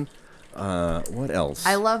fun. What else?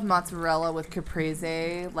 I love mozzarella with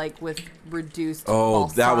caprese, like with reduced. Oh,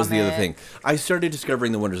 that was the other balsamic. thing. I started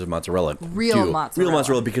discovering the wonders of mozzarella. Real too. mozzarella. Real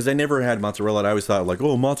mozzarella, because I never had mozzarella. And I always thought like,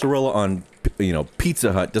 oh, mozzarella on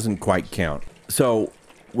Pizza Hut doesn't quite count. So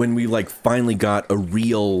when we like finally got a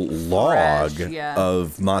real log Fresh, yeah.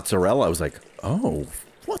 of mozzarella, I was like, oh,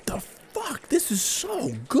 what the fuck? This is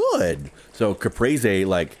so good. So caprese,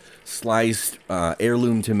 like sliced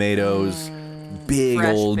heirloom tomatoes. Big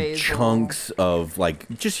Fresh old basil. chunks of like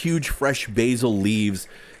just huge fresh basil leaves,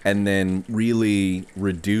 and then really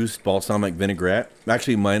reduced balsamic vinaigrette.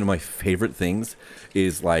 Actually, one of my favorite things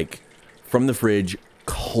is like from the fridge,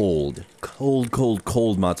 cold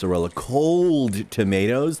mozzarella, cold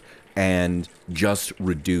tomatoes, and just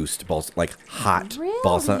reduced like hot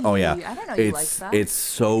balsamic. Oh yeah, I don't know you like that. It's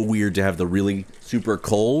so weird to have the really super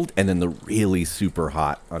cold and then the really super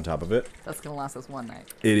hot on top of it. That's gonna last us one night.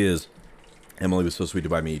 It is. Emily was so sweet to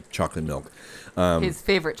buy me chocolate milk. His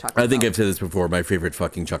favorite chocolate. I think milk. I've said this before. My favorite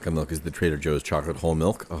fucking chocolate milk is the Trader Joe's chocolate whole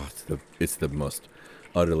milk. Oh, it's the most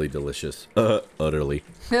utterly delicious. Utterly.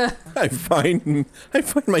 I find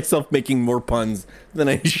myself making more puns than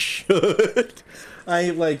I should.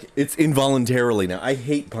 It's involuntarily now. I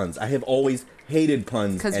hate puns. I have always hated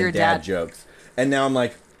puns and you're dad dad. jokes. And now I'm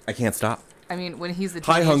like, I can't stop. I mean, when he's a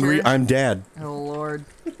teenager. Hi, hungry. I'm dad. Oh Lord.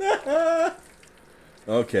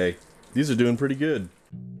 Okay. These are doing pretty good.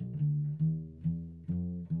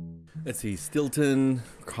 Let's see. Stilton,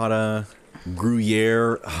 ricotta,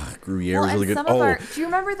 Gruyere. Gruyere is really good. Do you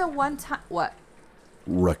remember the one time? What?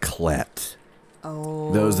 Raclette.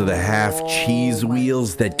 Oh. Those are the half cheese my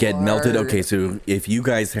wheels that get melted. Lord. Okay, so if you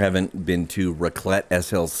guys haven't been to Raclette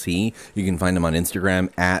SLC, you can find them on Instagram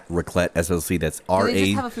at Raclette SLC. That's they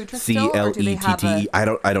just have a food truck still, or do they have RACLETT.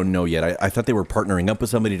 I don't know yet. I thought they were partnering up with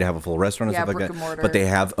somebody to have a full restaurant and stuff like brick that. and mortar. But they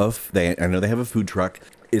have I know they have a food truck.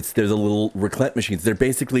 There's a little raclette machines. They're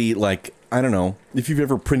basically like, I don't know, if you've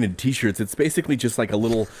ever printed t-shirts, it's basically just like a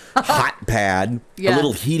little hot pad, a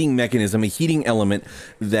little heating mechanism, a heating element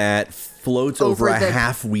that floats over a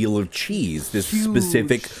half wheel of cheese, this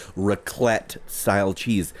specific raclette style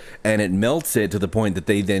cheese, and it melts it to the point that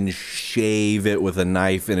they then shave it with a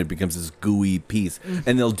knife and it becomes this gooey piece.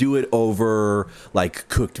 And they'll do it over like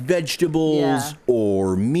cooked vegetables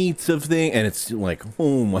or meats of things, and it's like,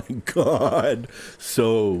 oh my God,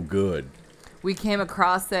 so good. We came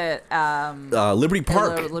across it. Liberty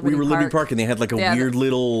Park. We were Liberty Park, and they had like a weird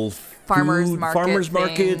little farmers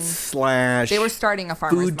market slash. They were starting a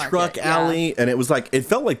farmers food market, truck alley, and it was like it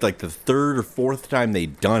felt like the third or fourth time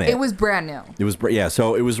they'd done it. It was brand new. It was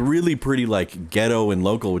so it was really pretty like ghetto and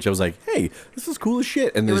local, which I was like, hey, this is cool as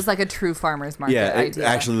shit. And it was like a true farmers market. Yeah, it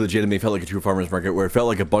actually legitimately felt like a true farmers market where it felt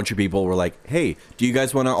like a bunch of people were like, hey, do you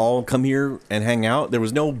guys want to all come here and hang out? There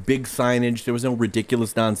was no big signage. There was no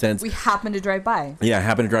ridiculous nonsense. We happened to drive by. Yeah, I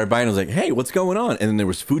happened to drive by and I was like, hey, what's going on? And then there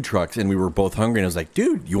was food trucks and we were both hungry and I was like,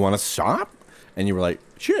 dude, you want to stop? And you were like,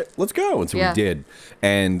 shit, let's go. And so we did.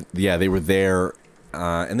 And yeah, they were there.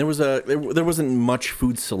 And there wasn't much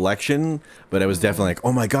food selection, but I was definitely like,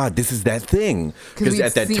 oh my God, this is that thing. Because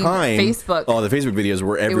at that time, the Facebook videos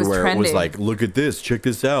were everywhere. It was like, look at this, check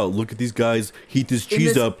this out. Look at these guys heat this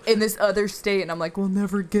cheese up. In this other state. And I'm like, we'll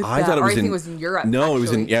never get that. I thought it was in Europe. No,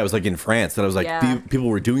 actually. it was like in France. And I was like, people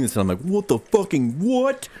were doing this. And I'm like, what the fucking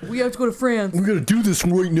what? We have to go to France. We're going to do this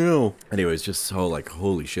right now. Anyway, it's just so like,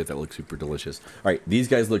 holy shit, that looks super delicious. All right, these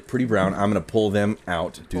guys look pretty brown. I'm going to pull them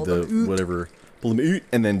out, do whatever. Pull them,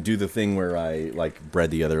 and then do the thing where I like bread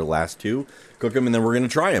the other last two, cook them, and then we're gonna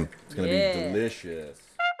try them. It's gonna be delicious.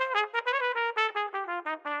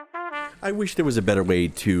 I wish there was a better way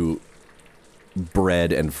to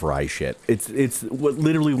bread and fry shit. It's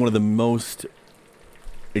literally one of the most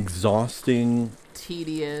exhausting,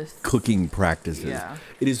 tedious cooking practices. Yeah.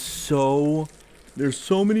 It is so. There's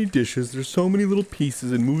so many dishes. There's so many little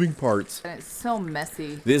pieces and moving parts. And it's so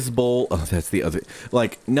messy. This bowl, that's the other.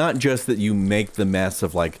 Like, not just that you make the mess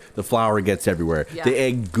of, like, the flour gets everywhere. Yeah. The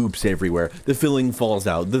egg goops everywhere. The filling falls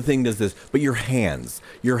out. The thing does this. But your hands,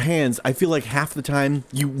 I feel like half the time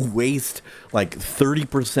you waste, like,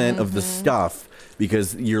 30% of the stuff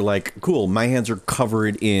because you're like, cool, my hands are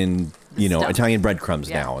covered in, Italian breadcrumbs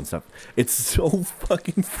now and stuff. It's so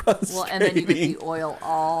fucking frustrating. Well, and then you get the oil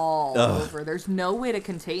all over. There's no way to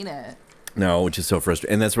contain it. No, which is so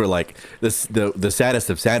frustrating. And that's where, like, the saddest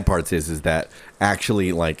of sad parts is that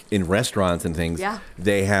actually, like, in restaurants and things,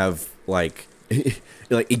 they have, like,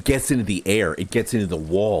 it gets into the air. It gets into the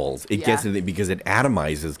walls. It gets into because it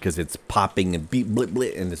atomizes because it's popping and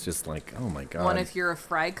and it's just like, oh my God. Well, if you're a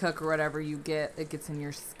fry cook or whatever, it gets in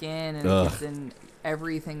your skin and it gets in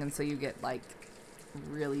everything, and so you get like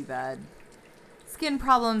really bad skin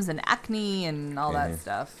problems and acne and all that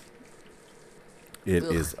stuff. It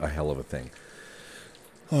is a hell of a thing.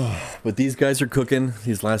 But these guys are cooking.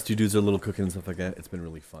 These last two dudes are a little cooking and stuff like that. It's been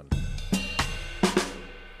really fun.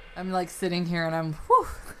 I'm like sitting here and I'm,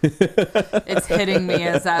 it's hitting me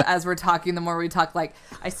as we're talking. The more we talk, like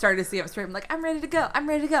I started to see up straight. I'm like, I'm ready to go. And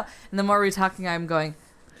the more we're talking, I'm going.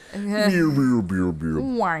 Oh,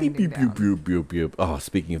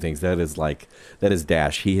 speaking of things, that is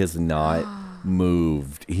Dash. He has not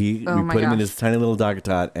moved. We put him in his tiny little dog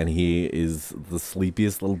tot, and he is the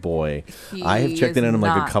sleepiest little boy. I have checked in on him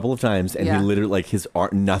like a couple of times, and he literally like his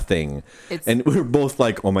art nothing. And we're both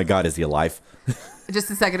like, oh my God, is he alive? just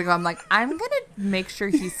a second ago, I'm like, I'm going to make sure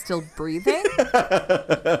he's still breathing.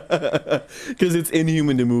 Because it's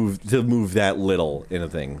inhuman to move that little in a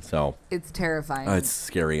thing. So It's terrifying. it's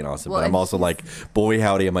scary and awesome. Well, but I'm and also like, boy,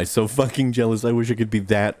 howdy, am I so fucking jealous. I wish I could be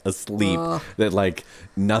that asleep that like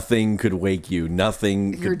nothing could wake you.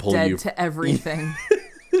 Nothing You're could pull dead you. to everything.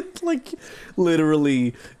 Like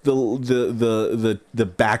literally the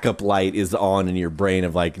backup light is on in your brain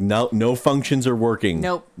of like no functions are working.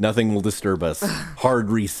 Nope. Nothing will disturb us. Hard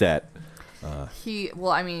reset. He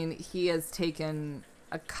has taken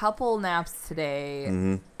a couple naps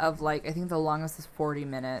today of like, I think the longest is 40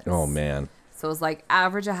 minutes. Oh man. So it was like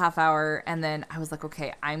average a half hour. And then I was like,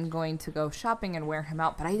 okay, I'm going to go shopping and wear him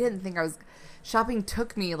out. But I didn't think shopping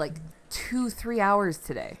took me like 2-3 hours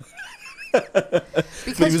today.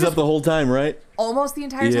 Because he was up the whole time, right? Almost the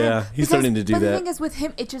entire time. Yeah, he's starting to do that. that. The thing is with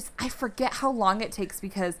him, I forget how long it takes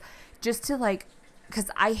because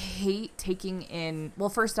I hate taking in. Well,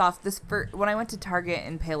 first off, when I went to Target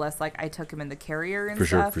in Payless, like I took him in the carrier and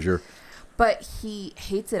stuff. For sure. But he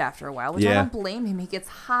hates it after a while, which I don't blame him. He gets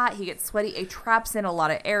hot, he gets sweaty, it traps in a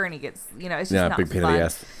lot of air, and he gets, it's just not big pain fun. in the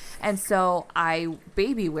ass. And so I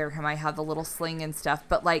baby wear him. I have the little sling and stuff,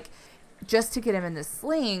 but like, just to get him in the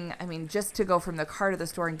sling, I mean, just to go from the car to the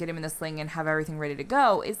store and get him in the sling and have everything ready to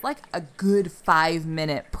go is like a good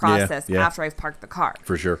 5-minute process after I've parked the car.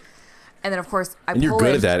 For sure. And then, of course, And you're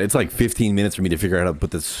good at that. It's like 15 minutes for me to figure out how to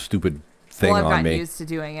put this stupid thing I've on gotten me. used to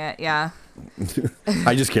doing it, yeah.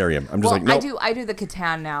 I just carry him. I'm just like, nope. I do the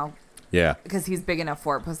Catan now. Yeah. Because he's big enough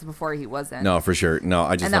for it, plus before he wasn't. No, for sure. No,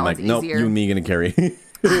 I'm like, nope, easier. you and me gonna carry.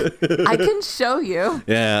 I can show you.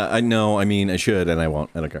 Yeah, I know. I mean, I should, and I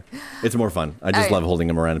won't. I don't care. It's more fun. I just love holding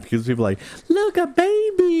him around because people are like, look, a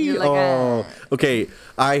baby. You're like, okay.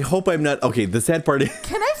 I hope I'm not. Okay, the sad part is.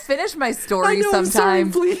 Can I finish my story I'm sorry,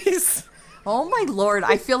 sometime? please. Oh my Lord.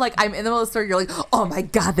 I feel like I'm in the middle of the story. You're like, oh my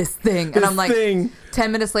God, this thing. And I'm like,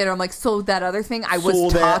 10 minutes later, I'm like, so that other thing I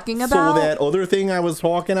was talking about? So that other thing I was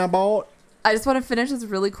talking about? I just want to finish this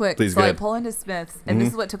really quick. Please, so go I ahead. pull into Smith's, and this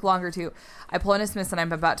is what took longer too. I pull into Smith's, and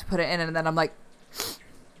I'm about to put it in, and then I'm like,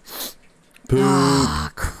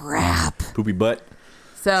 crap. Poopy butt.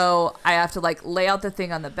 So I have to like lay out the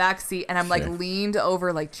thing on the back seat, and I'm like leaned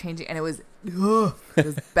over, like changing, and it was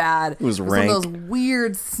bad. It was rank. One of those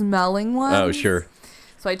weird smelling ones. Oh, sure.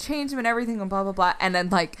 So I changed him and everything, and blah blah blah, and then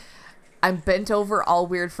like I'm bent over, all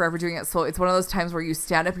weird, forever doing it. So it's one of those times where you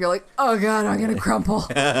stand up, you're like, oh God, I'm gonna crumple.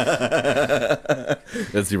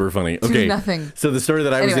 That's super funny. Okay, nothing. So the story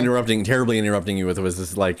that I was terribly interrupting you with was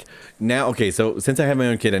this like now. Okay, so since I have my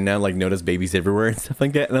own kid, I now like notice babies everywhere and stuff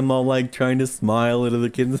like that, and I'm all like trying to smile at other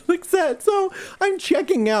kids like that. So I'm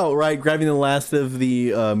checking out, right, grabbing the last of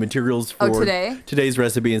the materials for today's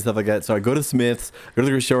recipe and stuff like that. So I go to Smith's, go to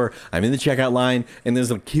the grocery store. I'm in the checkout line, and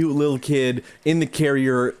there's a cute little kid in the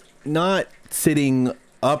carrier. Not sitting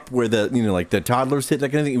up where the like the toddlers sit, that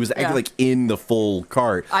kind of thing. It was actually like in the full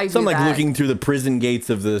cart. So I'm like looking through the prison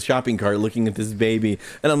gates of the shopping cart, looking at this baby,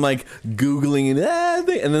 and I'm like googling and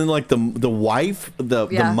then like the wife, the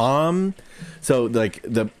mom. So like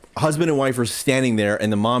the husband and wife are standing there,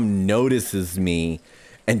 and the mom notices me,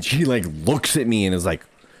 and she like looks at me and is like.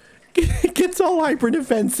 Gets all hyper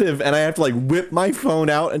defensive, and I have to like whip my phone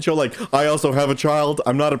out and show like I also have a child.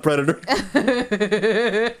 I'm not a predator.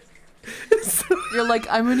 You're like,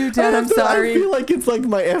 I'm a new dad. I'm sorry. I feel like it's like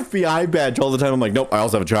my FBI badge all the time. I'm like, nope, I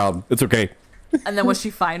also have a child. It's okay. And then was she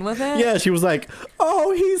fine with it? Yeah, she was like,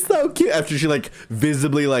 oh, he's so cute. After she like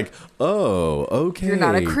visibly like, oh, okay. You're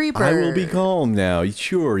not a creeper. I will be calm now.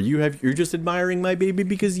 Sure, you're just admiring my baby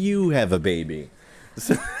because you have a baby.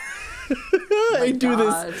 So I do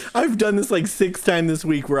this. I've done this like 6 times this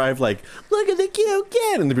week where I've like, look at the cute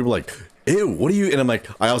kid, and the people are like, ew, what are you? And I'm like,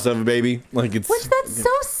 I also have a baby. Like it's. Which that's so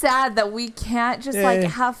sad that we can't just like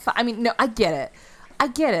have fun. I mean, no, I get it.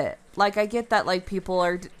 Like I get that like people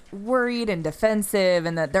are worried and defensive,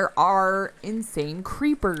 and that there are insane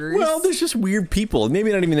creepers. Well, there's just weird people.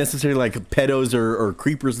 Maybe not even necessarily like pedos or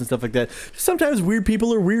creepers and stuff like that. Sometimes weird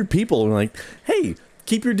people are weird people, and like, hey.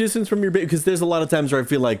 Keep your distance from your baby, because there's a lot of times where I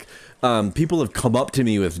feel like people have come up to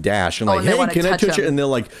me with Dash and like, hey, can I touch it? And they're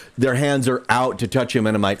like, their hands are out to touch him,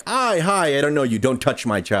 and I'm like, hi, I don't know you, don't touch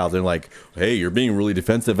my child. They're like, hey, you're being really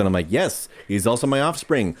defensive, and I'm like, yes, he's also my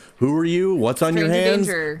offspring. Who are you? What's on your hands?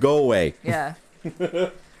 Danger. Go away. Yeah.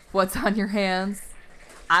 What's on your hands?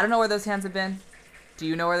 I don't know where those hands have been. Do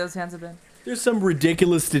you know where those hands have been? There's some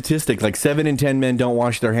ridiculous statistic, like 7 in 10 men don't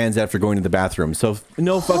wash their hands after going to the bathroom. So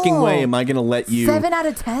no fucking way am I going to let you. 7 out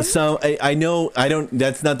of 10? So I know, I don't,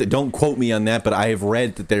 that's not, don't quote me on that, but I have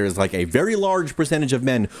read that there is like a very large percentage of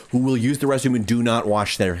men who will use the restroom and do not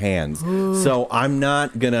wash their hands. So I'm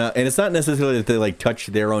not gonna, and it's not necessarily that they like touch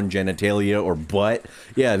their own genitalia or butt.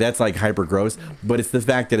 Yeah, that's like hyper gross, but it's the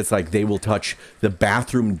fact that it's like they will touch the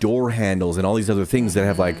bathroom door handles and all these other things that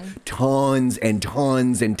have like tons and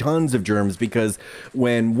tons and tons of germs, because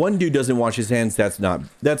when one dude doesn't wash his hands,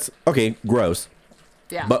 that's okay, gross.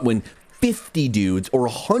 Yeah. But when 50 dudes or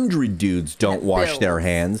 100 dudes don't wash their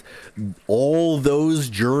hands, all those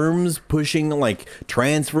germs pushing, like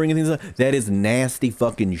transferring and things like that is nasty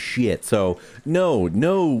fucking shit. So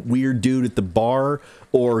no weird dude at the bar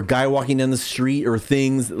or guy walking down the street or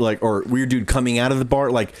things like, or weird dude coming out of the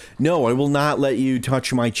bar. Like, no, I will not let you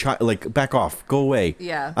touch my child. Like, back off, go away.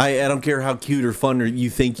 Yeah. I don't care how cute or fun or you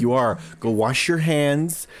think you are. Go wash your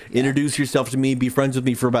hands, introduce yourself to me, be friends with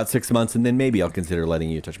me for about 6 months, and then maybe I'll consider letting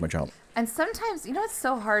you touch my child. And sometimes, you know what's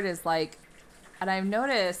so hard is like, and I've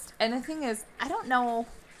noticed, and the thing is, I don't know,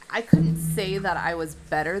 I couldn't say that I was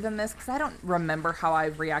better than this because I don't remember how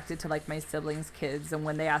I've reacted to like my siblings' kids and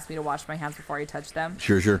when they asked me to wash my hands before I touch them.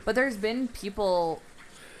 Sure. But there's been people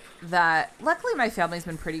that, luckily my family's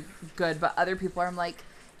been pretty good, but other people are like,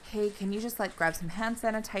 hey, can you just like grab some hand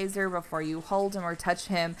sanitizer before you hold him or touch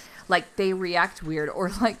him? Like they react weird or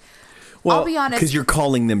like, well, I'll be honest. Because you're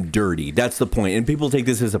calling them dirty. That's the point. And people take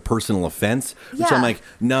this as a personal offense, which Yeah. I'm like,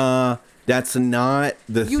 nah, that's not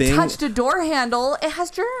the thing. You touched a door handle, it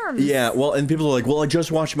has germs. Yeah, well, and people are like, well, I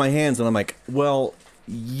just washed my hands. And I'm like, well,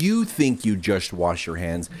 you think you just washed your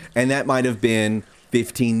hands, and that might have been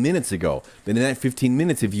 15 minutes ago. But in that 15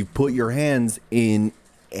 minutes, if you put your hands in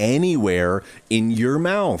anywhere, in your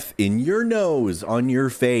mouth, in your nose, on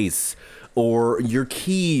your face, or your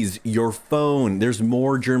keys, your phone, there's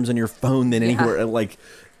more germs on your phone than anywhere. Like,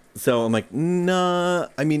 so I'm like, nah.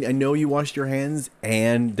 I mean, I know you washed your hands,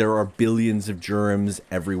 and there are billions of germs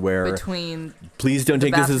everywhere. Between Please don't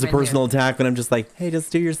take this as a bathroom and personal attack when I'm just like, hey,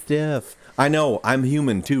 just do your stuff. I know, I'm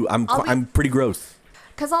human too. I'm pretty gross.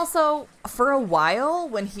 Because also, for a while,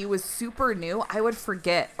 when he was super new, I would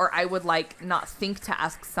forget or I would, like, not think to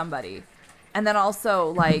ask somebody. And then also,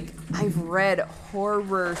 like, I've read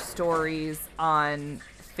horror stories on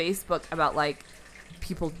Facebook about, like,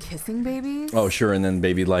 people kissing babies. Oh, sure. And then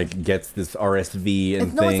baby, like, gets this RSV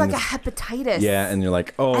and No, things. it's like a hepatitis. Yeah, and you're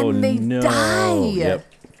like, oh, and they no. die Yep.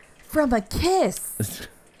 from a kiss. Isn't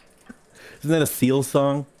that a Seal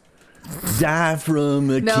song? Die from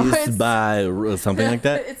a kiss by or something like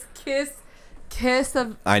that? It's kiss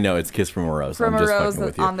of I know, it's Kiss from a Rose. From I'm a just Rose fucking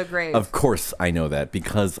with you. on the grave. Of course I know that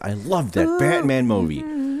because I love that Batman movie.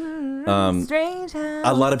 Strange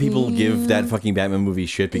A lot of people give that fucking Batman movie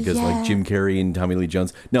shit because like Jim Carrey and Tommy Lee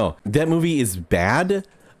Jones. No, that movie is bad,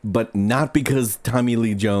 but not because Tommy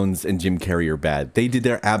Lee Jones and Jim Carrey are bad. They did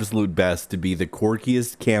their absolute best to be the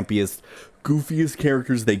quirkiest, campiest, goofiest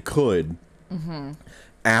characters they could.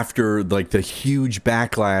 After like the huge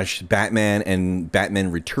backlash Batman and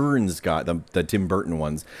Batman Returns got, the Tim Burton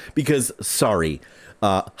ones. Because, sorry,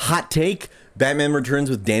 hot take, Batman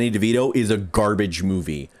Returns with Danny DeVito is a garbage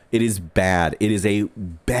movie. It is bad. It is a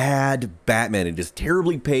bad Batman. It is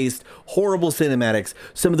terribly paced, horrible cinematics,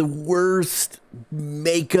 some of the worst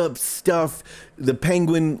makeup stuff. The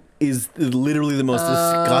Penguin is literally the most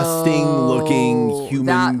disgusting looking human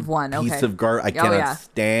that one. piece Okay. of garbage. I cannot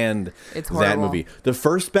stand It's that horrible. movie. The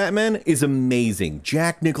first Batman is amazing.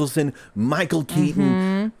 Jack Nicholson, Michael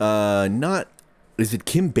Keaton, is it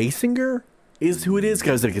Kim Basinger? Is who it is?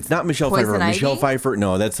 Because like it's not Michelle Poison Pfeiffer. Ivy? Michelle Pfeiffer.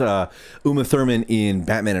 No, that's Uma Thurman in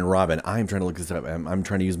Batman and Robin. I'm trying to look this up. I'm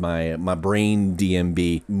trying to use my brain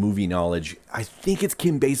DMB movie knowledge. I think it's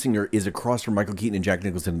Kim Basinger is across from Michael Keaton and Jack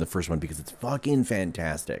Nicholson in the first one because it's fucking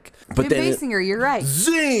fantastic. But Kim Basinger, you're right.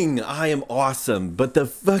 Zing! I am awesome. But the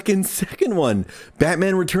fucking second one,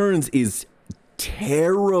 Batman Returns, is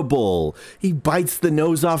terrible. He bites the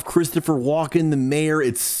nose off Christopher Walken, the mayor.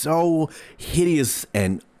 It's so hideous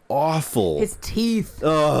and awful. His teeth.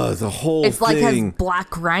 Oh, the whole It's like thing. has black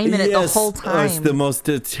grime in it the whole time. It's the most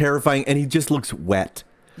terrifying, and he just looks wet.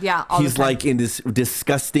 Yeah, all He's the time. like in this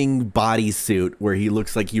disgusting bodysuit where he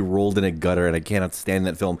looks like he rolled in a gutter, and I cannot stand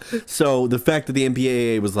that film. So the fact that the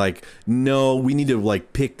MPAA was like, no, we need to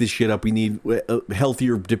like pick this shit up. We need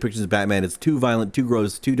healthier depictions of Batman. It's too violent, too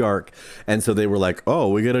gross, too dark. And so they were like, oh,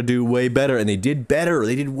 we got to do way better. And they did better.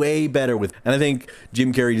 They did way better with, and I think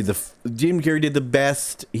Jim Carrey did the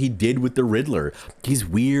best he did with the Riddler. He's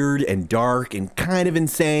weird and dark and kind of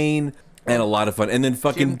insane. And a lot of fun. And then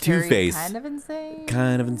fucking Jim Carrey, Two-Face. kind of insane.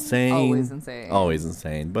 Kind of insane. Always insane. Always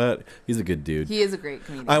insane. But he's a good dude. He is a great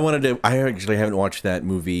comedian. I actually haven't watched that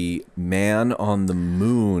movie, Man on the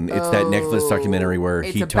Moon. It's that Netflix documentary where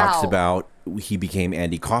he talks about he became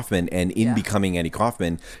Andy Kaufman, and in becoming Andy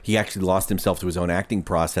Kaufman, he actually lost himself to his own acting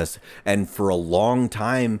process, and for a long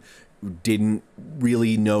time didn't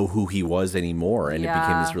really know who he was anymore, and it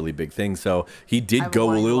became this really big thing. So he did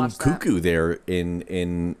go a little cuckoo there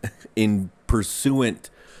in pursuit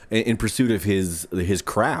of his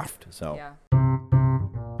craft. So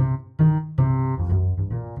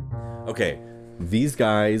okay, these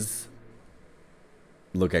guys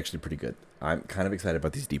look actually pretty good. I'm kind of excited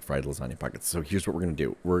about these deep fried lasagna pockets. So here's what we're gonna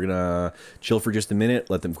do. We're gonna chill for just a minute,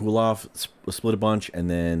 let them cool off, split a bunch, and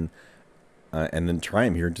then try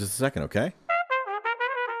them here in just a second, okay?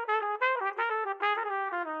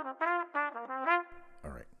 All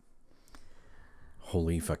right.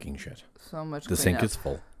 Holy fucking shit. So much The sink is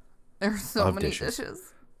full. There's so many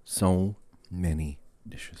dishes. So many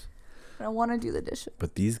dishes. I don't want to do the dishes.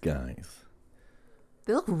 But these guys...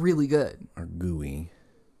 They look really good. Are gooey,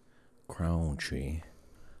 crunchy,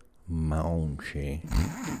 mounchy.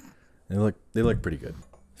 They look pretty good.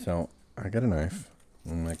 So, I got a knife.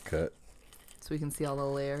 I'm going to cut... So we can see all the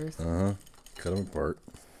layers. Cut them apart.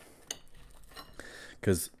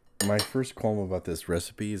 Because my first qualm about this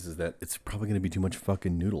recipe is that it's probably going to be too much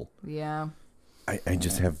fucking noodle. Yeah. I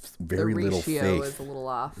just have very little faith. The ratio is a little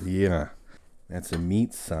off. Yeah. That's the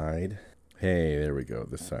meat side. Hey, there we go.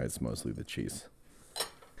 This side's mostly the cheese.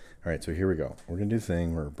 All right, so here we go. We're going to do the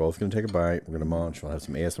thing. We're both going to take a bite. We're going to munch. We'll have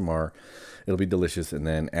some ASMR. It'll be delicious. And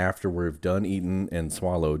then after we've done eating and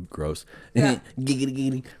swallowed, gross,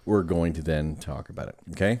 we're going to then talk about it.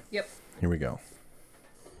 Okay? Yep. Here we go.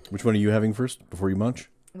 Which one are you having first before you munch?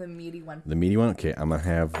 The meaty one. The meaty one? Okay, I'm going to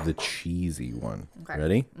have the cheesy one. Okay.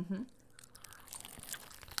 Ready? Mm-hmm.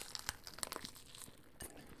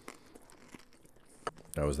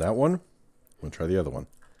 That was that one. We'll try the other one.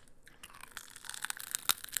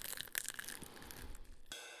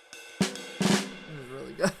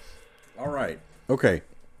 All right. Okay.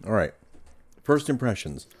 All right. First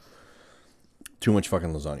impressions. Too much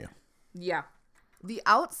fucking lasagna. Yeah. The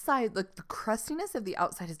outside, like the crustiness of the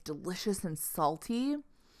outside is delicious and salty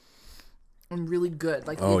and really good.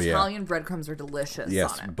 Like the Italian breadcrumbs are delicious.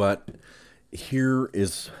 Yes, on it. But here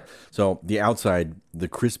is, so the outside, the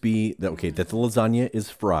crispy, that the lasagna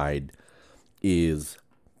is fried is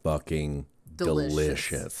fucking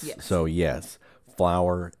delicious. Yes. So yes.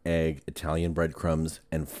 Flour, egg, Italian breadcrumbs,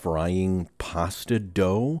 and frying pasta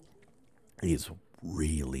dough is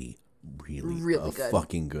really a good.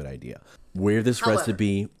 fucking good idea. Where this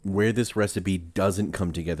recipe doesn't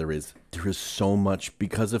come together is there is so much,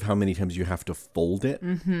 because of how many times you have to fold it.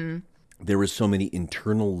 Mm-hmm. There is so many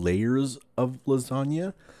internal layers of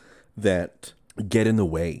lasagna that get in the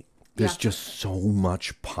way. There's just so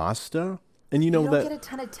much pasta, and you don't get a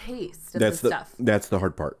ton of taste of the stuff. That's the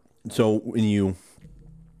hard part. So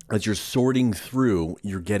as you're sorting through,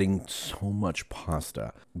 you're getting so much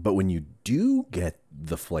pasta. But when you do get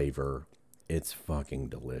the flavor, it's fucking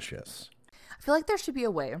delicious. I feel like there should be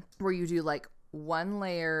a way where you do like one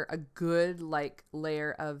layer, a good like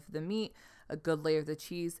layer of the meat, a good layer of the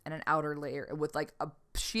cheese, and an outer layer with like a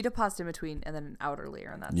sheet of pasta in between, and then an outer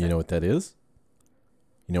layer, and that's You know what that is?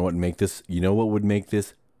 You know what would make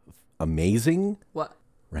this amazing? What?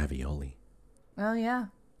 Ravioli. Oh yeah.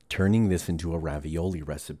 Turning this into a ravioli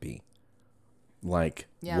recipe. Like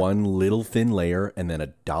one little thin layer and then a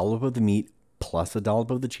dollop of the meat plus a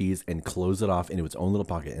dollop of the cheese and close it off into its own little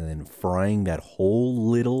pocket, and then frying that whole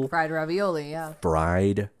little fried ravioli, yeah.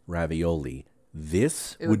 Fried ravioli.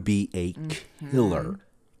 This would be a killer.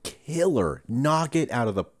 Knock it out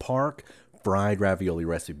of the park fried ravioli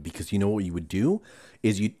recipe, because you know what you would do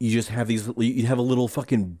is you just have you have a little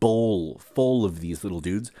fucking bowl full of these little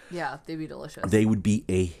dudes. Yeah, they'd be delicious. They would be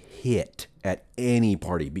a hit at any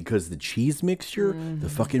party, because the cheese mixture, the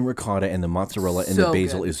fucking ricotta and the mozzarella and the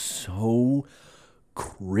basil is so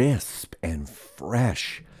crisp and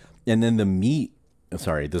fresh. And then the meat,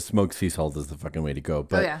 the smoked sea salt is the fucking way to go.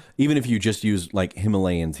 But even if you just use like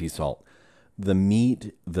Himalayan sea salt, the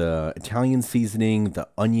meat, the Italian seasoning, the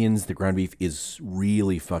onions, the ground beef is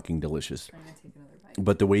really fucking delicious. I'm gonna take another bite.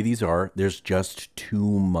 But the way these are, there's just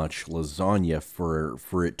too much lasagna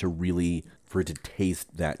for it to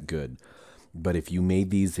taste that good. But if you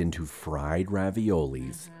made these into fried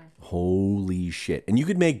raviolis, holy shit. And you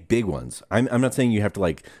could make big ones. I'm not saying you have to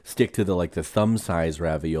like stick to the thumb size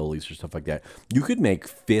raviolis or stuff like that. You could make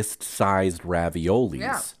fist sized raviolis.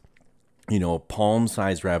 Yeah.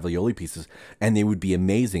 palm-sized ravioli pieces, and they would be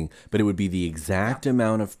amazing, but it would be the exact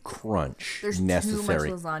amount of crunch There's necessary.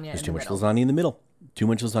 too much lasagna There's in too the much middle. lasagna in the middle. Too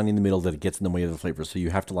much lasagna in the middle that it gets in the way of the flavor. So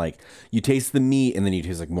you have to you taste the meat, and then you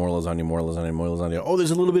taste like more lasagna, more lasagna, more lasagna. Oh,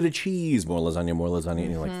 there's a little bit of cheese, more lasagna,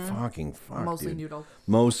 and you're like, fucking fuck, Mostly dude. noodle.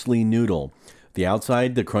 Mostly noodle. The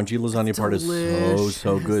outside, the crunchy lasagna part is delicious.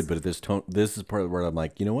 so good, but at this is part where I'm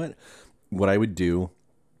like, you know what? What I would do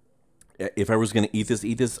if I was going to eat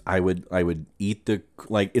this, I would eat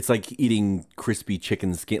it's like eating crispy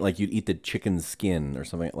chicken skin, like you'd eat the chicken skin or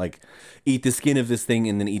something, like eat the skin of this thing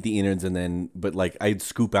and then eat the innards, and then, but like I'd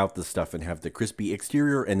scoop out the stuff and have the crispy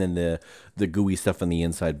exterior and then the gooey stuff on the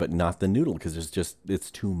inside, but not the noodle, because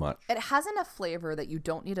it's too much. It has enough flavor that you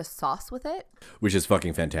don't need a sauce with it. Which is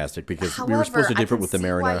fucking fantastic, because However, we were supposed to dip I it with the can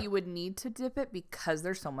see why marinara. you would need to dip it because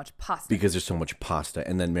there's so much pasta. Because there's so much pasta,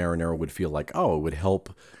 and then marinara would feel like, oh, it would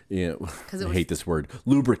help, I hate this word,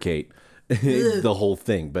 lubricate the whole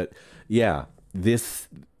thing. But yeah, this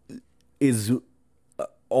is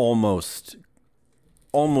almost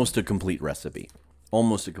a complete recipe.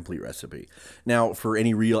 Almost a complete recipe. Now, for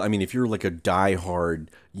any real, I mean, if you're like a diehard,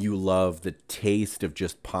 you love the taste of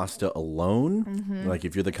just pasta alone. Like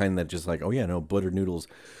if you're the kind that just like, oh yeah, no, buttered noodles.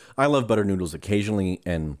 I love buttered noodles occasionally,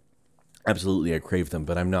 and absolutely I crave them,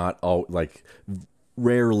 but I'm not all like,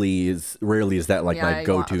 rarely is that like Yeah, my you want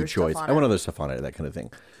go-to other stuff choice. on I want it. other stuff on it, that kind of thing.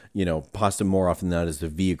 Pasta more often than not is a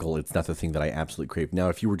vehicle. It's not the thing that I absolutely crave. Now,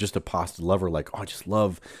 if you were just a pasta lover, like, oh, I just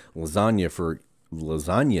love lasagna for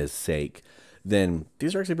lasagna's sake, then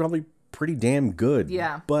these are actually probably pretty damn good.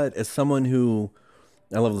 Yeah. But as someone who,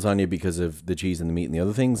 I love lasagna because of the cheese and the meat and the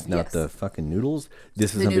other things, not Yes. the fucking noodles.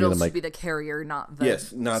 This is The something that noodles I'm should like, be the carrier, not the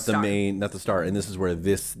yes, not star. the main, not the star. And this is where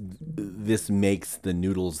this makes the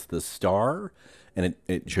noodles the star, and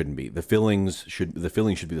it shouldn't be. The filling should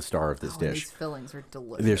be the star of this Oh, and dish. these fillings are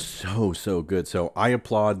delicious. They're so good. So I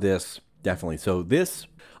applaud this, definitely. So this,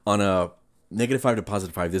 on a -5 to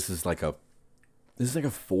 +5, this is like a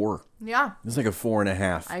 4. Yeah. This is like a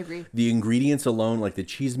 4.5. I agree. The ingredients alone, like the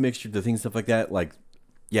cheese mixture, the things, stuff like that, like,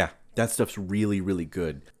 yeah, that stuff's really, really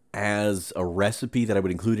good. As a recipe that I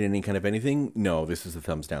would include in any kind of anything, no, this is a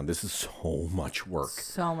thumbs down. This is so much work.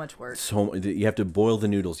 So much work. So you have to boil the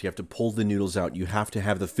noodles, you have to pull the noodles out, you have to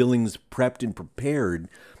have the fillings prepped and prepared,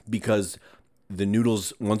 because the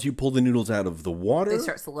noodles, once you pull the noodles out of the water, They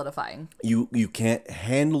start solidifying. you can't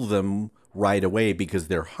handle them right away because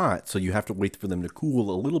they're hot, so you have to wait for them to cool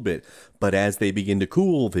a little bit. But as they begin to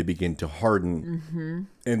cool, they begin to harden,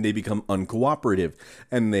 and they become uncooperative,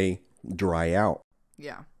 and they dry out.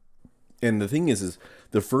 Yeah. And the thing is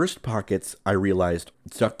the first pockets I realized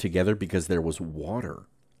stuck together because there was water.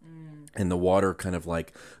 And the water kind of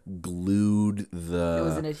like glued the... It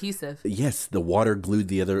was an adhesive. Yes, the water glued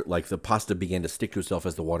the other, like the pasta began to stick to itself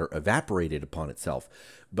as the water evaporated upon itself.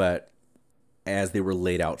 But as they were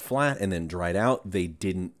laid out flat and then dried out, they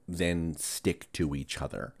didn't then stick to each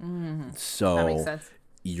other. So That makes sense.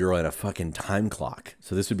 you're at a fucking time clock.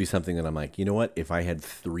 So this would be something that I'm like, you know what? If I had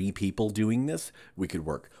 3 people doing this, we could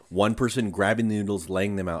work. One person grabbing the noodles,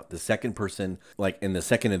 laying them out. The second person, and the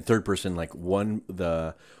second and third person,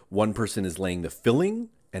 one person is laying the filling,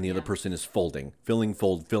 and the other person is folding. Filling,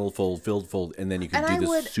 fold, fold, and then you can And do I this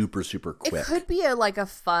would- super quick. It could be a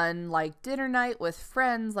fun dinner night with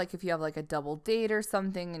friends, like if you have a double date or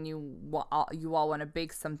something, and you all want to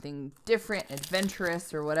bake something different,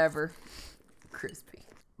 adventurous or whatever. Crispy.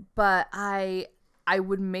 But I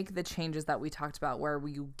would make the changes that we talked about, where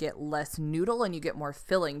you get less noodle and you get more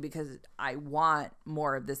filling, because I want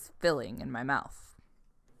more of this filling in my mouth.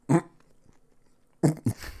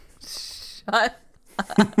 Shut.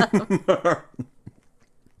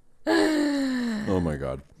 Oh my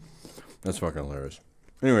god. That's fucking hilarious.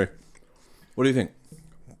 Anyway, what do you think?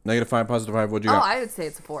 -5, +5, what'd you got? I would say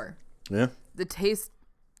it's a 4. Yeah? The taste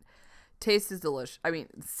is delicious. I mean,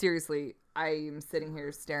 seriously, I'm sitting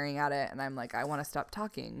here staring at it and I'm like, I want to stop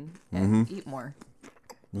talking and eat more.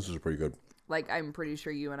 This is pretty good. I'm pretty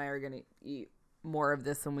sure you and I are going to eat more of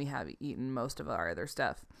this than we have eaten most of our other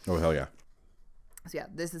stuff. Oh, hell yeah. So yeah,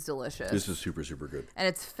 this is delicious. This is super good. And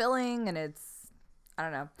it's filling, and I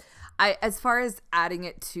don't know. As far as adding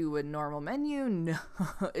it to a normal menu, no,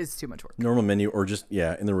 it's too much work. Normal menu, or just,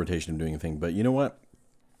 in the rotation of doing a thing. But you know what?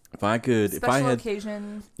 Special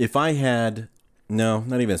occasion. If I had, no,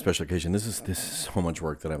 not even a special occasion. This is so much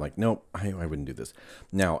work that I'm like, nope, I wouldn't do this.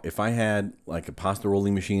 Now, if I had like a pasta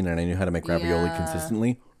rolling machine and I knew how to make ravioli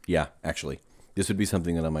consistently, actually, this would be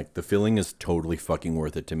something that I'm like, the filling is totally fucking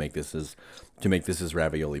worth it to make this as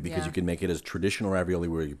ravioli, because you can make it as traditional ravioli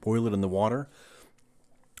where you boil it in the water,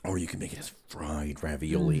 or you can make it as fried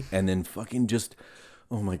ravioli and then fucking just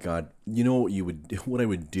Oh my god! You know what you would? What I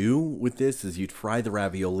would do with this is you'd fry the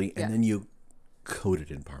ravioli and then you coat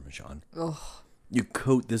it in Parmesan. Ugh. You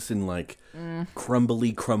coat this in like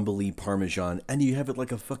crumbly Parmesan, and you have it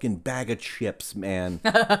like a fucking bag of chips, man.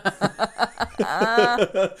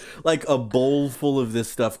 Like a bowl full of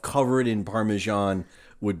this stuff covered in Parmesan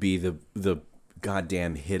would be the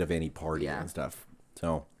goddamn hit of any party and stuff.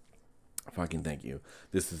 So, fucking thank you.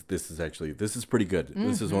 This is pretty good.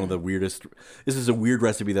 This is one of the weirdest. This is a weird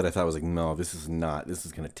recipe that I thought was like, no, this is not. This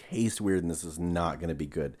is gonna taste weird, and this is not gonna be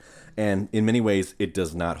good. And in many ways, it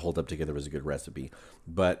does not hold up together as a good recipe.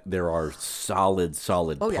 But there are solid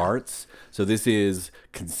parts. So this is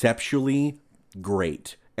conceptually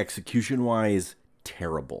great. Execution wise,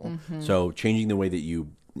 terrible. So changing the way that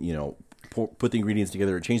you put the ingredients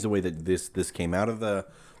together, change the way that this came out of the.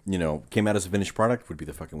 Came out as a finished product would be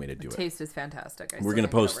the fucking way to do it. Taste is fantastic. We're going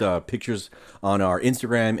to post pictures on our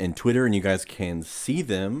Instagram and Twitter, and you guys can see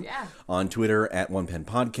them on Twitter at One Pan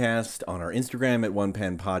Podcast, on our Instagram at One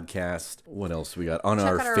Pan Podcast. What else we got? On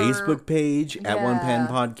our Facebook page at One Pan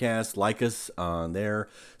Podcast. Like us on there.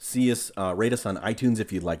 See us, rate us on iTunes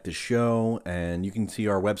if you'd like the show, and you can see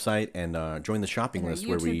our website and join the shopping list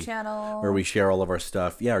where we share all of our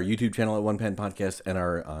stuff. Yeah, our YouTube channel at One Pan Podcast and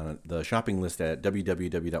our the shopping list at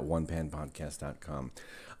www.onepanpodcast.com.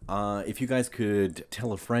 If you guys could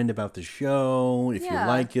tell a friend about the show, if you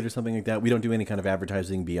like it or something like that. We don't do any kind of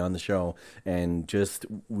advertising beyond the show, and just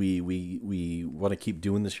we want to keep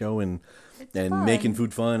doing the show and fun. Making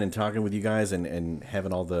food fun and talking with you guys and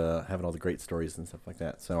having all the great stories and stuff like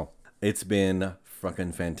that. So it's been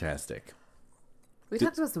fucking fantastic. We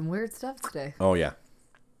talked about some weird stuff today. Oh yeah.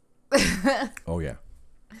 Oh yeah.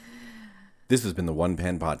 This has been the One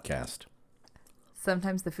Pan Podcast.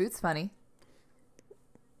 Sometimes the food's funny.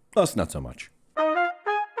 Us, not so much.